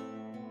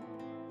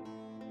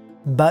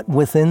 But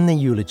within the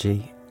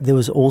eulogy, there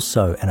was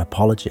also an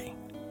apology.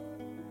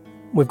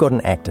 We've got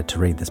an actor to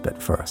read this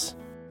bit for us.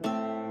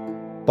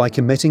 By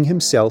committing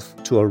himself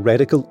to a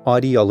radical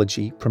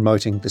ideology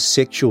promoting the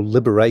sexual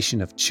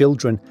liberation of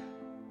children,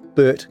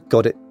 Bert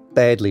got it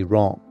badly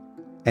wrong,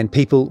 and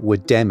people were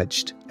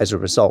damaged as a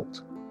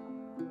result.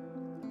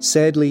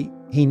 Sadly,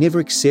 he never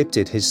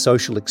accepted his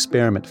social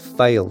experiment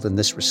failed in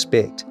this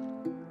respect,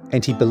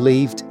 and he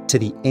believed to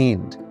the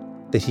end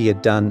that he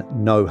had done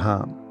no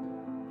harm.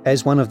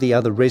 As one of the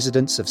other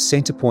residents of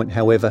Centrepoint,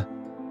 however,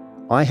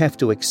 I have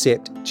to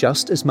accept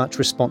just as much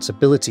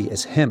responsibility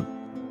as him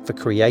for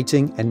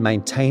creating and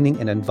maintaining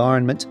an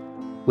environment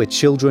where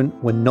children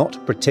were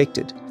not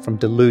protected from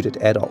deluded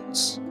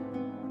adults.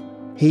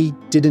 He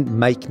didn't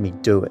make me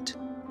do it.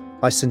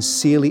 I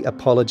sincerely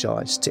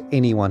apologise to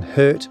anyone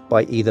hurt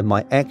by either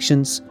my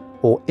actions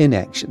or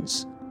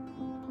inactions.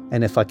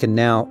 And if I can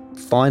now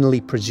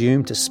finally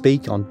presume to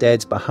speak on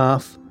Dad's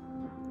behalf,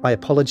 I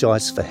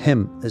apologise for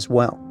him as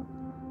well.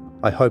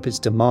 I hope his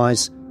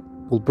demise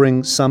will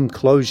bring some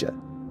closure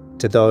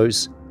to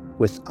those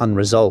with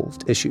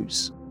unresolved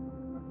issues.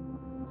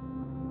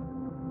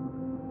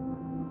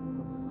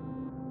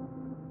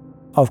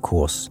 Of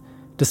course,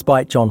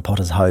 despite John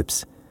Potter's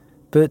hopes,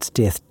 Bert's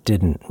death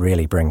didn't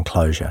really bring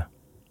closure.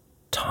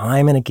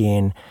 Time and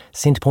again,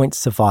 Centrepoint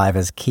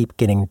survivors keep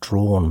getting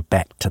drawn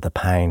back to the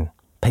pain,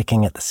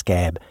 picking at the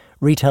scab,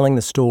 retelling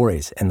the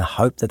stories in the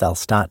hope that they'll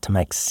start to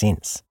make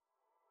sense.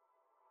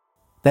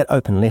 That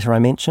open letter I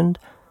mentioned,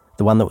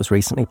 the one that was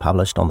recently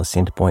published on the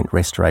Centrepoint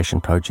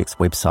Restoration Project's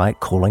website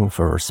calling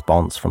for a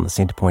response from the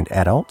Centrepoint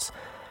adults,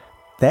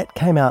 that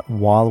came out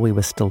while we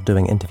were still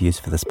doing interviews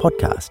for this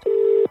podcast.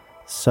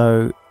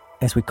 So,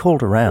 as we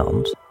called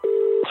around...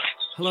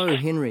 Hello,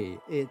 Henry.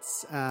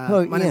 It's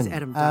Hello, my name's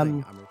Adam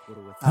Dunning. I'm a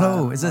reporter with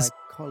hello, is this...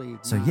 colleague.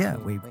 So yeah,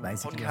 we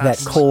basically...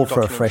 That call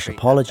for a fresh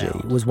apology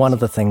was one of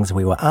the things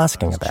we were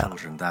asking about.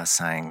 Children, they're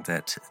saying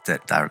that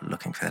they're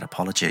looking for that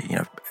apology. You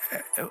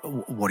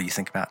know, what do you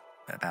think about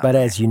But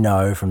as you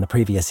know from the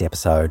previous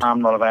episode...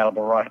 I'm not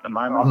available right at the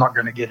moment. I'm not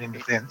going to get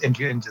into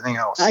anything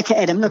else. Okay,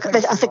 Adam, look, I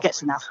think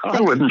that's enough.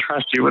 I wouldn't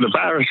trust you with a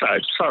bar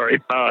soap.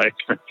 Sorry, bye.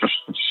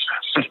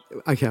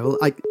 Okay, well,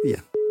 yeah.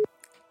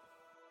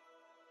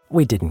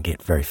 We didn't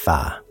get very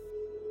far.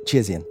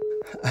 Cheers, Ian.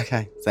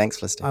 Okay, thanks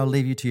for listening. I'll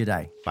leave you to your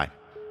day. Bye.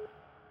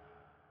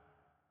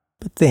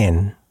 But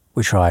then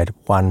we tried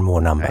one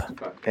more number.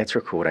 Okay, that's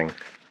recording.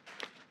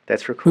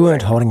 We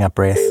weren't holding our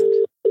breath.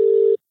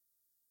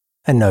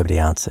 And nobody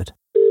answered.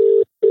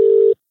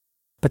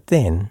 But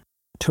then,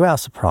 to our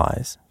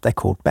surprise, they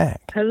called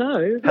back.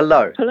 Hello?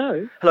 Hello?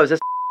 Hello? Hello, is this...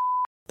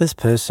 This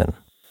person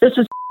This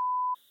is...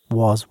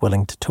 was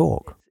willing to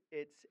talk.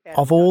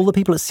 Of all the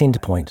people at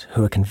Centrepoint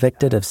who are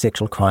convicted of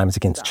sexual crimes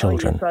against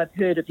children, Yes, I've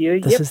heard of you.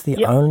 this is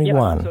the only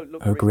one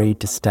who agreed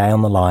to stay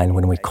on the line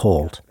when we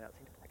called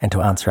and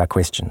to answer our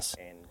questions.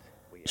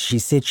 She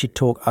said she'd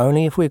talk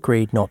only if we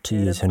agreed not to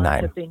use her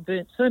name. I've been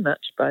burnt so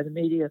much by the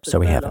media for So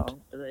we so haven't.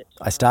 long that-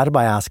 I started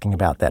by asking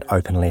about that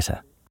open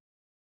letter.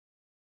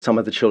 Some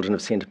of the children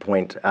of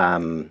Centrepoint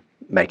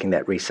making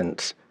that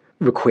recent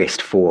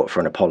request for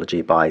an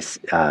apology by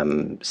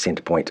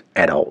Centrepoint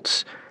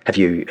adults. Have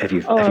you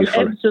I'm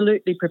followed?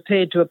 absolutely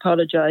prepared to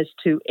apologise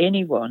to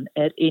anyone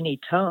at any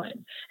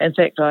time. In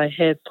fact, I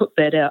have put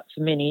that out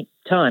for many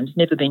times,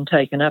 never been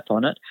taken up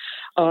on it.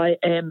 I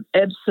am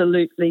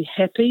absolutely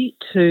happy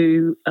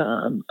to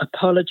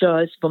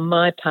apologise for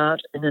my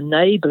part in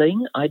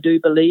enabling. I do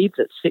believe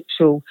that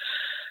sexual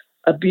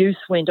abuse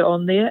went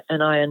on there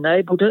and I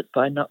enabled it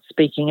by not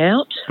speaking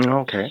out.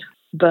 Okay.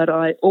 But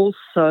I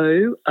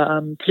also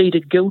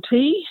pleaded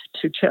guilty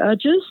to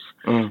charges,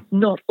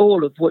 not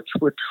all of which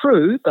were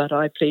true, but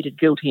I pleaded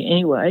guilty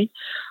anyway.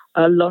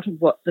 A lot of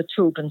what the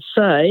children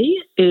say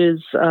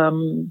is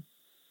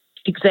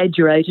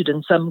exaggerated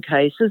in some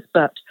cases,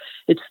 but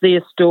it's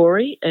their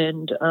story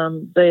and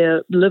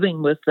they're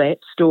living with that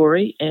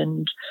story,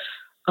 and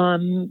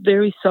I'm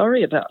very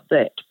sorry about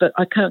that. But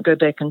I can't go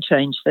back and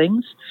change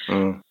things.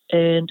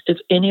 And if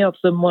any of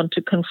them want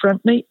to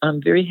confront me, I'm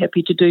very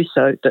happy to do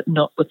so, but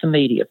not with the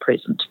media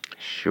present.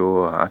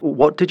 Sure.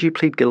 What did you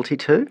plead guilty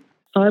to?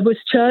 I was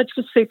charged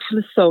with sexual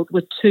assault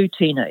with 2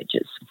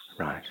 teenagers.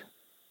 Right.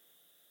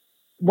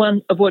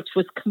 One of which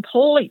was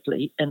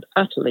completely and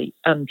utterly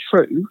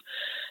untrue,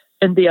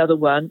 and the other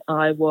one,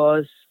 I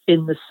was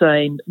in the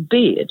same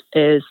bed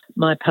as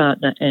my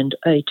partner and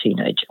a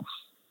teenager.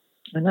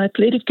 And I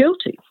pleaded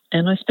guilty,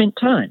 and I spent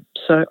time.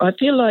 So I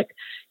feel like,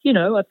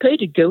 I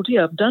pleaded guilty,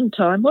 I've done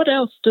time. What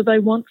else do they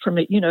want from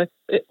me?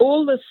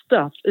 All this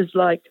stuff is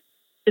like,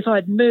 if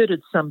I'd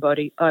murdered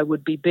somebody, I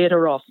would be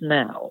better off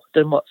now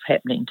than what's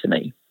happening to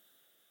me.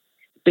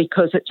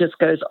 Because it just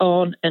goes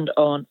on and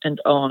on and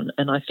on,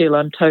 and I feel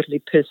I'm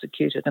totally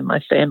persecuted, and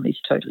my family's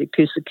totally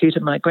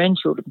persecuted, my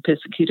grandchildren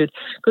persecuted,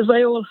 because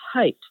they all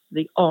hate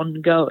the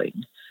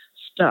ongoing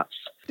stuff.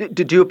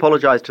 Did you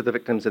apologise to the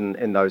victims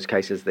in those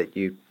cases that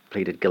you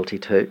pleaded guilty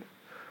to?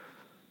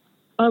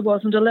 I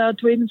wasn't allowed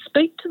to even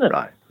speak to them.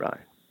 Right.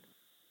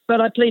 But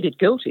I pleaded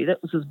guilty.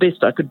 That was as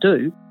best I could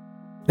do.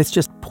 Let's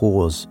just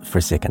pause for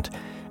a second.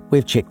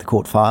 We've checked the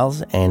court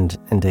files, and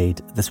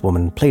indeed, this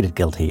woman pleaded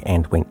guilty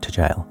and went to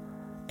jail.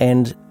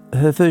 And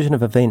her version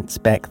of events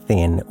back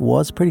then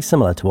was pretty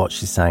similar to what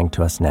she's saying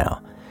to us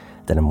now.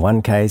 That in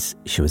one case,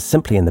 she was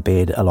simply in the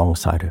bed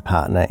alongside her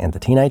partner and the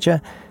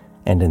teenager,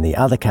 and in the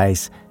other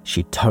case,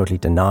 she totally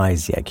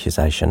denies the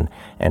accusation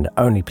and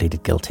only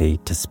pleaded guilty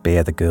to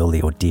spare the girl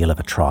the ordeal of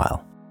a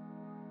trial.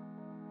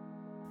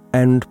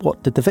 And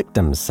what did the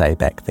victims say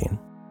back then?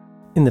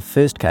 In the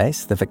first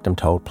case, the victim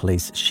told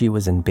police she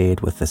was in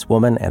bed with this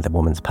woman and the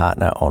woman's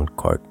partner on,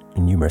 quote,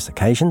 numerous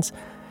occasions,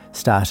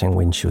 starting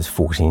when she was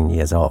 14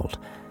 years old,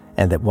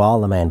 and that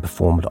while the man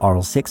performed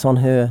oral sex on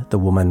her, the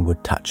woman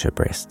would touch her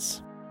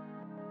breasts.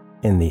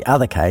 In the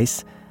other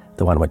case,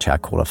 the one which our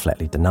caller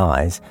flatly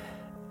denies,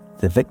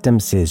 the victim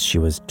says she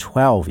was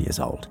 12 years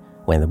old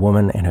when the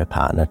woman and her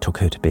partner took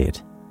her to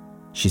bed.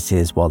 She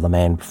says while the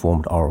man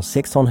performed oral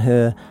sex on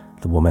her,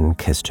 the woman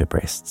kissed her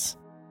breasts.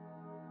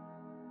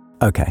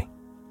 Okay,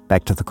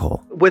 back to the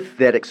call. With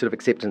that sort of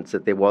acceptance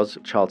that there was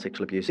child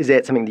sexual abuse, is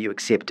that something that you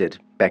accepted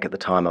back at the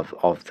time of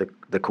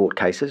the court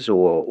cases,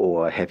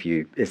 or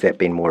has that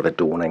been more of a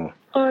dawning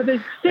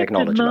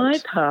acknowledgement? I've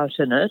accepted my part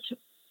in it,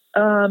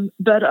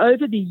 but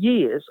over the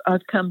years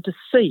I've come to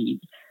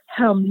see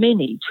how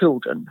many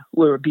children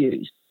were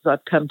abused.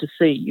 I've come to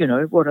see,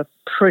 what a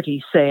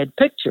pretty sad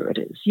picture it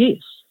is, yes.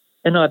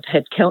 and I've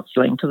had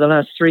counselling for the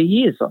last 3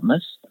 years on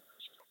this.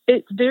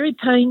 It's very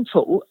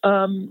painful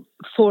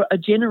for a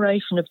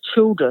generation of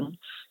children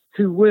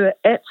who were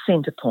at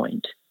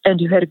Centrepoint and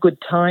who had a good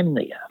time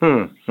there.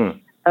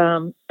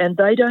 And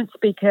they don't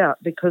speak out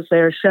because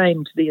they're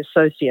ashamed to be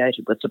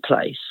associated with the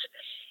place.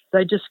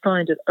 They just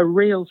find it a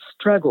real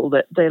struggle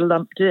that they're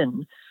lumped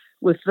in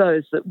with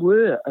those that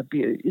were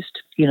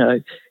abused. You know,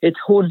 it's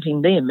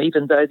haunting them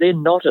even though they're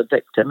not a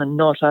victim and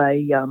not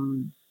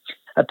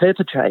a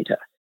perpetrator.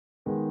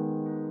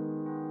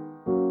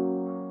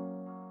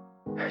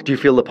 Do you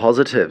feel the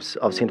positives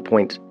of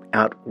Centrepoint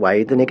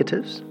outweigh the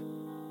negatives?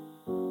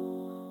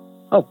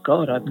 Oh,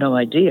 God, I've no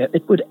idea.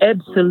 It would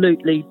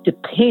absolutely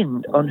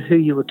depend on who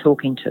you were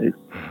talking to.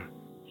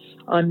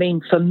 I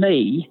mean, for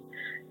me,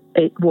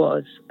 it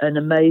was an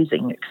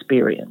amazing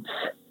experience.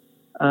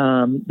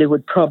 There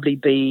would probably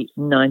be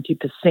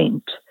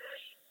 90%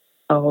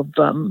 of,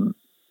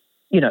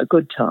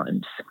 good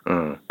times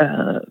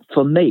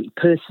for me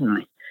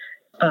personally.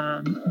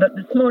 But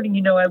this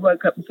morning, I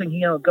woke up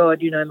thinking, oh,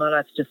 God, my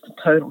life's just a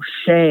total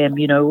sham.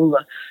 All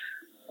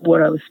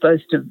what I was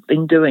supposed to have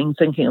been doing,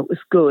 thinking it was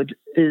good,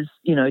 is,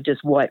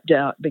 just wiped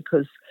out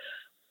because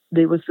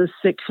there was this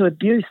sexual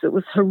abuse that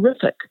was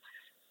horrific.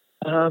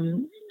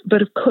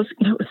 But of course,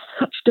 it was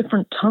such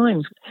different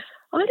times.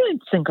 I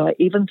don't think I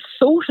even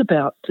thought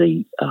about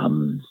the,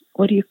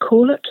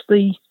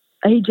 the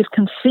age of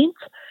consent.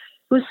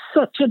 It was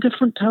such a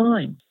different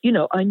time.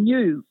 I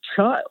knew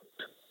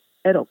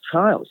adult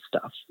child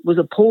stuff was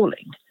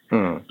appalling.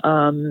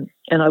 And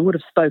I would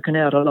have spoken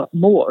out a lot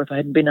more if I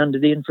hadn't been under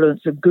the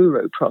influence of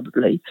Guru,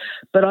 probably.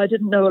 But I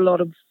didn't know a lot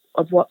of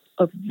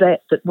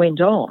that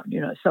went on.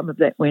 Some of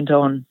that went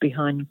on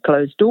behind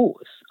closed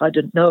doors. I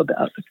didn't know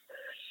about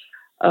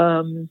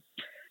it.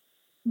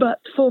 But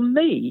for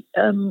me,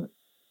 it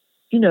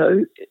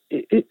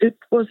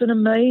was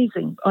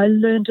I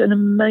learned an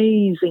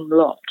amazing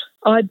lot.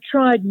 I'd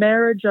tried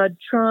marriage, I'd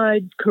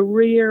tried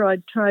career,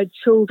 I'd tried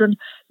children.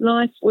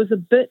 Life was a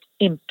bit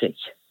empty.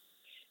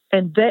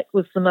 And that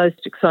was the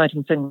most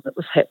exciting thing that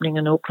was happening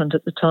in Auckland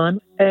at the time.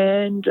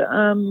 And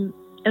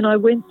I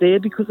went there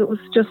because it was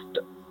just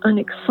an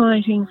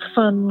exciting,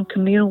 fun,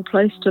 communal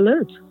place to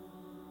live.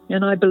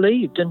 And I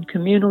believed in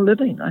communal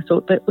living. I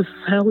thought that was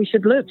how we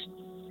should live.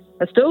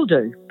 I still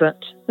do, but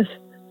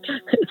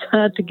it's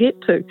hard to get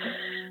to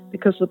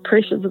because of the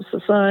pressures of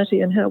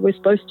society and how we're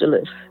supposed to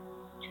live.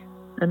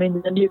 I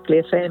mean, the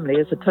nuclear family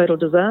is a total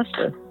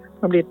disaster,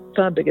 probably a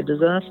far bigger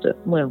disaster.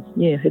 Well,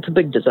 yeah, it's a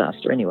big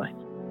disaster anyway.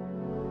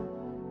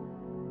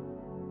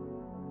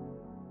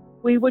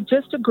 We were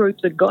just a group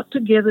that got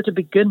together to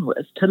begin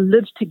with to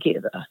live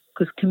together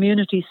because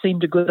community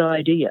seemed a good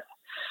idea.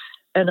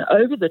 And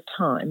over the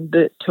time,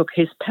 Bert took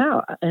his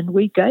power and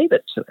we gave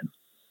it to him.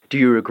 Do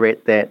you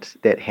regret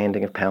that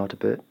handing of power to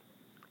Bert?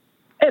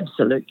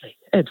 Absolutely,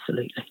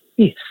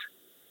 yes.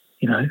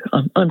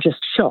 I'm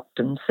just shocked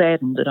and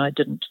saddened that I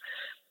didn't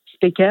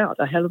speak out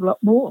a hell of a lot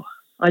more.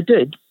 I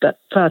did, but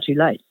far too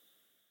late.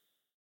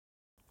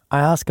 I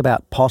ask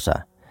about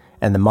Potter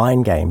and the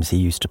mind games he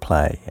used to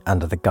play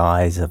under the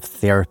guise of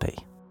therapy.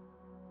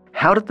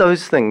 How did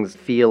those things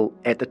feel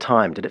at the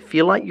time? Did it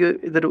feel like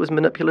that it was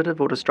manipulative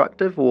or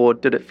destructive, or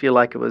did it feel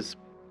like it was,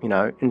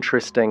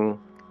 interesting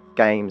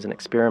games and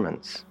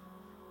experiments?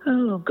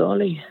 Oh,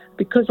 golly.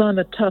 Because I'm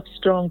a tough,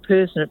 strong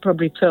person, it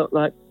probably felt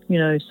like,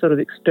 sort of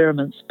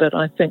experiments, but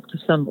I think for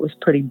some it was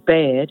pretty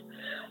bad.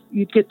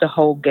 You'd get the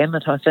whole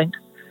gamut, I think.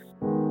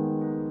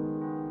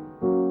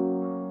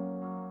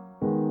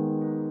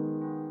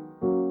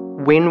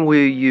 When were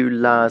you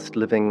last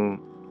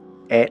living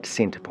at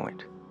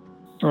Centrepoint?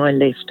 I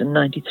left in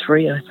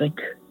 93, I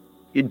think.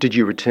 Did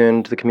you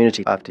return to the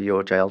community after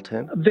your jail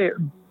term? Very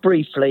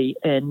briefly,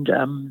 and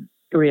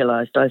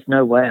realised there's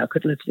no way I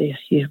could live there.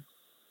 Yeah.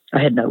 I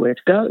had nowhere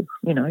to go,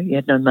 you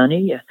had no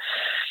money.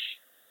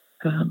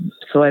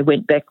 So I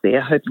went back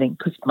there hoping,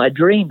 because my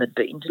dream had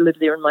been to live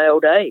there in my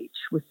old age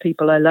with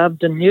people I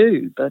loved and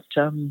knew, but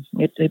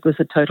it was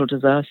a total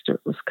disaster.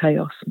 It was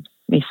chaos and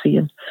messy,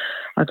 and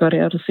I got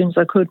out as soon as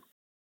I could.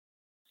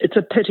 It's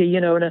a pity,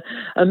 in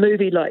a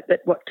movie like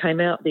that, what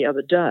came out the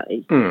other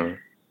day,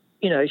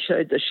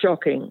 showed the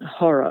shocking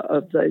horror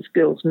of those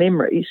girls'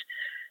 memories,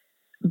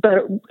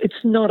 but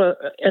it's not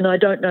and I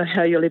don't know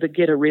how you'll ever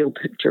get a real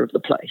picture of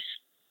the place.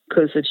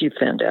 Because as you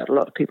found out, a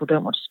lot of people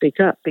don't want to speak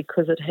up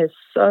because it has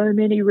so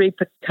many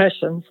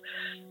repercussions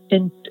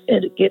and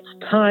it gets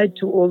tied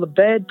to all the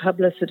bad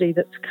publicity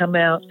that's come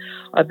out.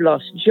 I've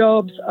lost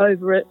jobs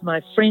over it.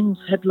 My friends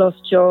have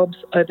lost jobs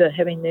over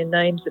having their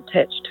names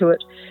attached to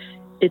it.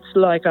 It's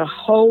like a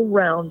whole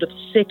round of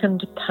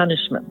second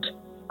punishment.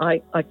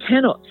 I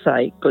cannot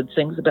say good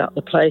things about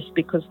the place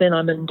because then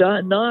I'm in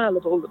denial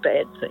of all the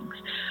bad things.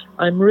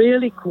 I'm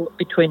really caught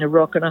between a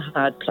rock and a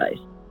hard place.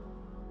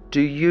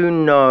 Do you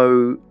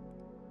know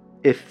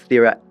if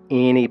there are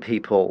any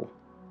people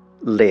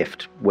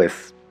left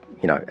with,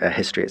 a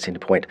history at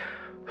Centrepoint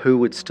who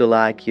would still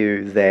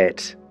argue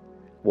that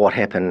what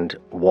happened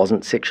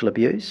wasn't sexual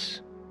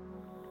abuse?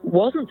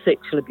 Wasn't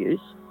sexual abuse,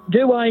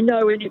 Do I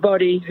know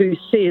anybody who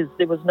says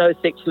there was no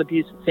sexual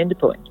abuse at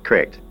Centrepoint?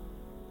 Correct.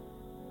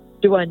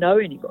 Do I know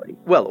anybody?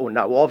 Well, or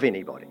know of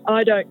anybody?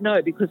 I don't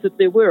know, because if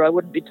there were, I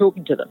wouldn't be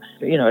talking to them.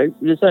 You know,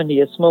 there's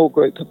only a small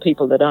group of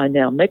people that I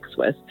now mix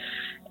with,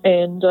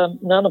 and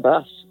none of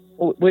us,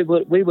 we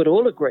would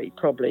all agree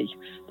probably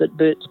that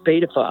Bert's a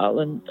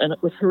paedophile, and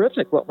it was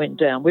horrific what went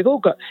down. We've all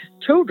got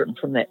children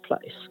from that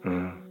place.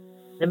 Mm.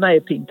 There may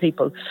have been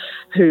people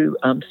who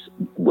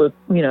were,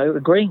 you know,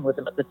 agreeing with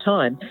them at the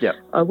time. Yep.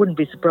 I wouldn't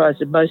be surprised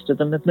if most of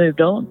them have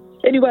moved on.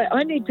 Anyway,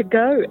 I need to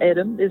go,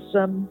 Adam. There's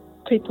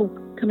people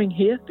coming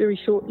here very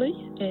shortly,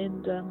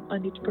 and I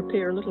need to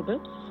prepare a little bit.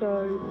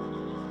 So,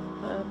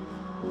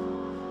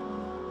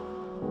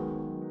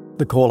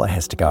 The caller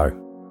has to go.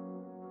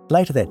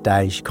 Later that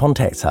day, she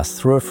contacts us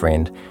through a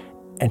friend,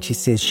 and she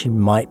says she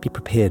might be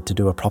prepared to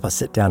do a proper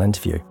sit-down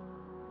interview.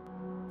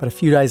 But a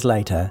few days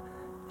later,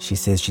 she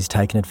says she's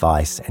taken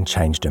advice and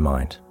changed her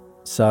mind.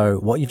 So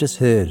what you've just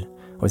heard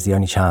was the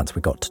only chance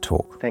we got to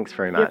talk. Thanks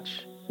very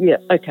much. Yeah,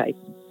 okay.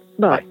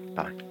 Bye.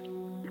 Bye.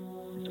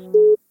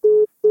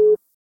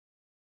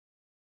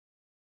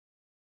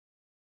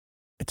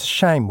 It's a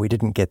shame we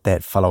didn't get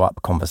that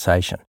follow-up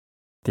conversation.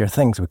 There are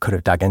things we could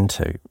have dug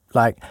into,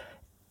 like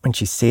when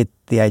she said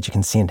the age of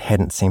consent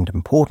hadn't seemed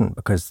important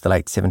because the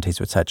late 70s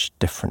were such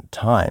different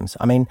times.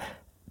 I mean,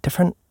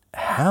 different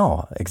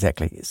how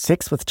exactly?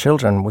 Sex with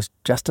children was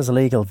just as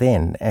illegal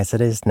then as it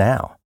is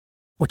now,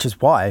 which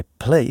is why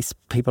police,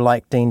 people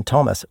like Dean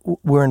Thomas,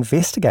 were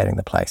investigating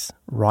the place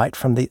right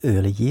from the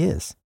early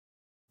years.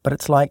 But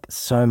it's like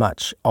so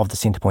much of the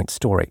Centrepoint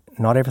story.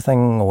 Not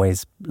everything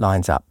always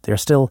lines up. There are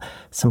still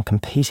some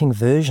competing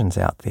versions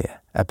out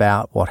there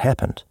about what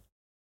happened,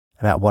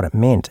 about what it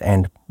meant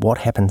and what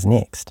happens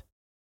next.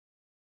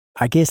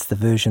 I guess the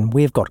version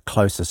we've got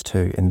closest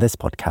to in this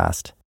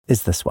podcast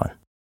is this one.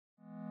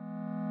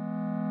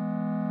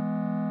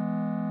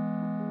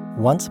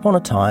 Once upon a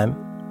time,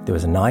 there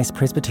was a nice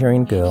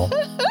Presbyterian girl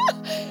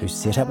who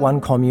set up one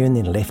commune,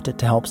 then left it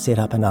to help set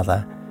up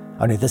another.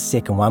 Only this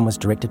second one was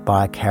directed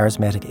by a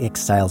charismatic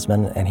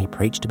ex-salesman, and he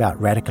preached about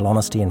radical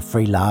honesty and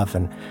free love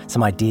and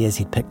some ideas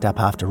he'd picked up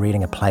after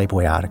reading a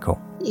Playboy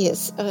article.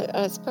 Yes,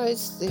 I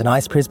suppose... The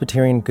nice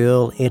Presbyterian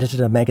girl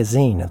edited a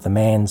magazine of the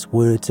man's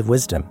words of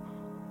wisdom,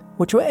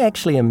 which were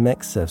actually a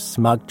mix of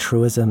smug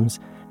truisms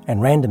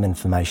and random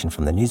information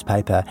from the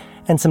newspaper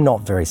and some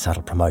not very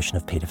subtle promotion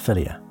of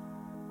paedophilia.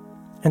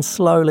 And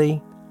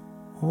slowly,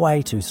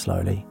 way too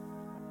slowly,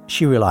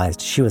 she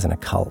realised she was in a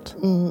cult.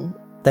 Mm.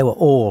 They were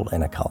all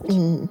in a cult.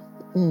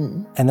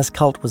 And this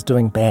cult was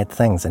doing bad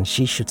things and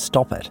she should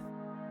stop it.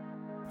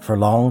 For a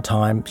long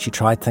time, she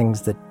tried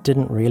things that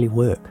didn't really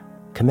work.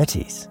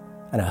 Committees,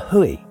 and a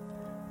hui,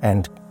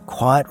 and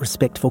quiet,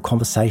 respectful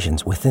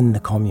conversations within the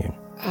commune.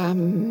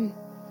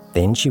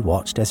 Then she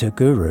watched as her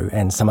guru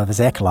and some of his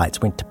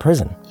acolytes went to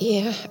prison.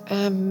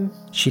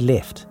 She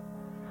left.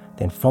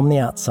 Then from the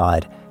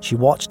outside, she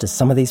watched as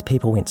some of these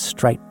people went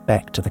straight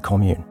back to the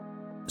commune.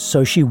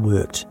 So she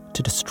worked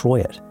to destroy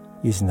it,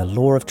 using the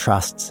law of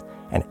trusts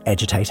and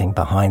agitating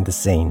behind the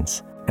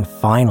scenes. And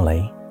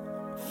finally,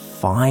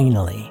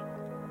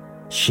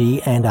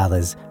 she and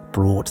others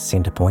brought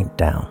Centrepoint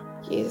down.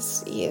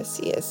 Yes.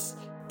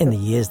 In the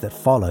years that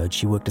followed,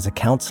 she worked as a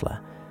counsellor,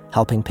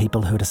 helping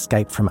people who had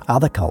escaped from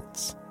other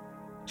cults.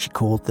 She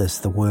called this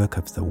the work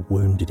of the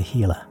wounded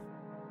healer.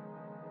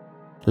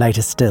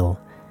 Later still,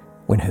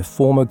 when her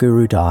former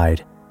guru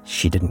died,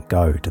 she didn't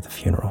go to the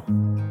funeral.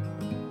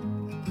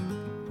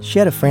 She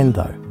had a friend,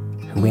 though,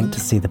 who went to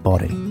see the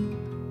body,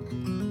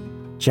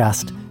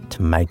 just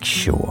to make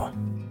sure.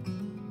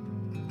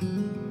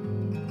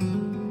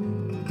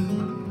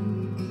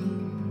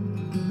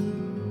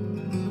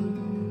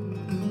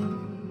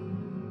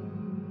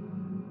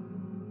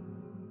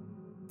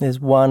 There's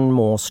one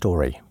more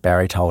story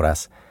Barry told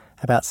us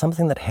about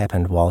something that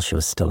happened while she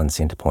was still in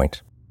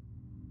Centrepoint.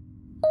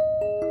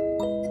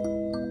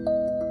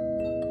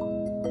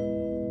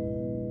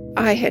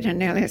 I had an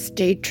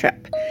LSD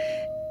trip.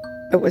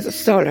 It was a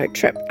solo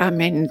trip. I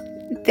mean,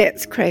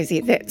 that's crazy.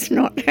 That's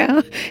not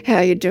how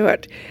you do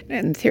it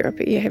in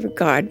therapy. You have a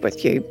guide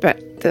with you,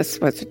 but this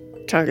was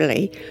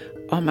totally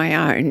on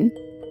my own.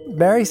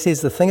 Barry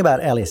says the thing about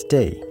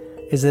LSD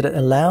is that it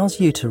allows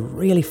you to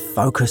really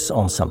focus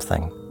on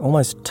something,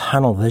 almost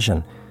tunnel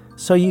vision,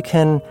 so you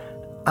can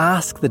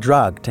ask the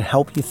drug to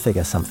help you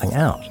figure something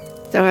out.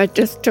 So I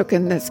just took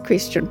in this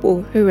question,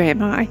 well, who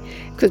am I?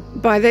 Because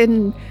by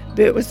then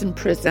Bert was in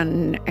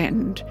prison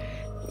and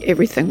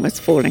everything was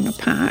falling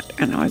apart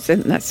and I was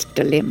in this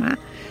dilemma.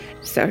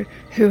 So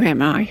who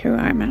am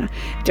I?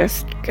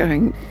 Just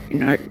going,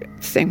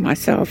 seeing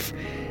myself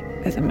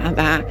as a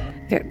mother,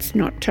 that's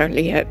not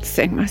totally it.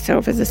 Seeing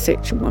myself as a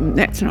sexual woman,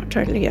 that's not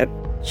totally it.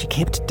 She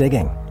kept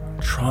digging,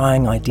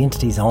 trying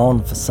identities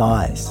on for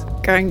size.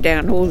 Going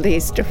down all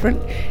these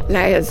different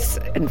layers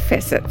and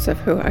facets of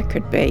who I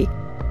could be.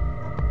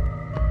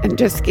 And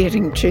just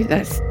getting to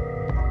this.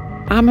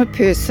 I'm a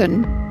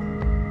person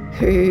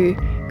who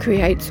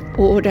creates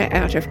order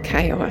out of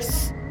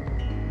chaos.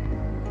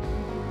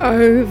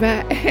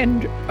 Over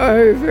and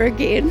over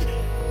again.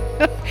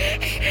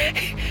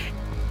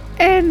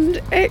 And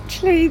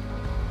actually,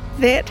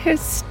 that has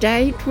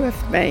stayed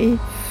with me.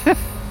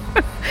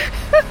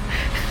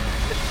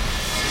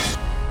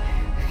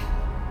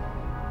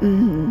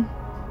 Mm-hmm.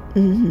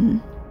 Mm-hmm.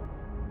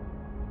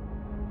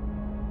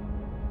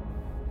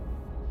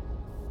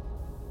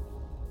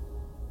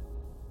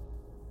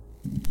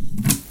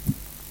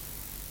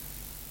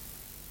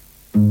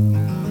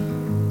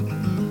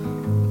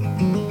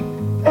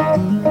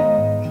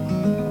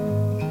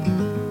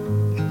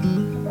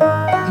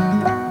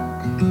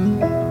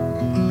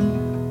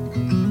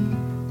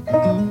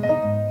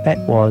 That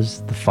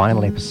was the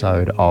final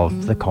episode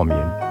of The Commune,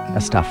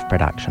 a Stuff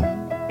production.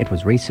 It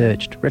was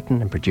researched,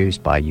 written and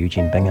produced by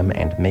Eugene Bingham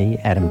and me,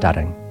 Adam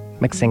Dudding.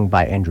 Mixing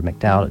by Andrew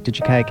McDowell at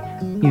Digicake.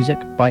 Music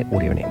by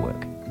Audio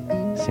Network.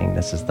 Seeing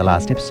this is the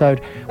last episode,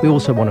 we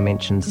also want to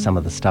mention some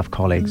of the Stuff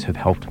colleagues who've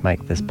helped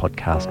make this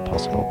podcast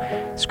possible.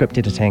 Script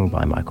editing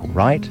by Michael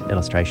Wright,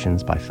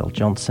 illustrations by Phil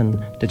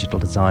Johnson, digital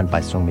design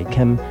by Songmi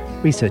Kim,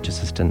 research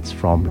assistance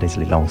from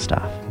Leslie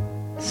Longstaff.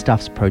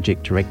 Stuff's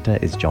project director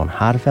is John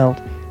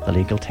Hardeveld. The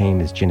legal team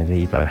is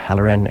Genevieve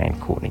O'Halloran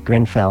and Courtney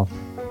Grenfell.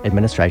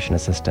 Administration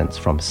assistance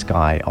from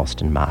Skye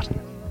Austin Martin.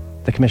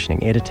 The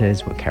commissioning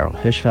editors were Carol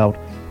Hirschfeld,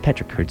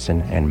 Patrick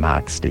Crutzen and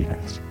Mark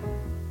Stevens.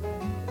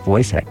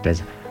 Voice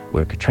actors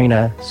were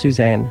Katrina,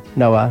 Suzanne,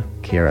 Noah,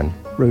 Kieran,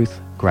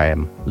 Ruth,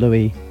 Graham,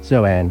 Louis,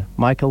 Zoanne,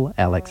 Michael,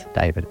 Alex,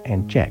 David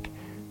and Jack.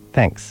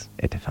 Thanks,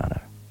 Etefano.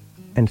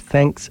 And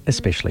thanks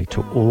especially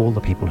to all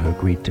the people who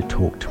agreed to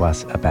talk to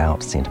us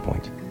about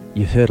Centrepoint.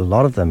 You've heard a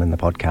lot of them in the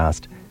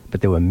podcast, but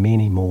there were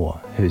many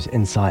more whose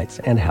insights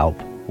and help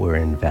were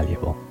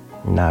invaluable.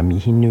 Ngā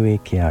mihi nui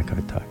ki a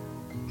koutou.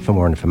 For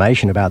more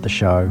information about the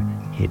show,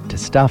 head to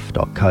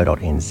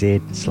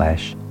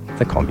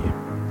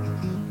stuff.co.nz/thecommune.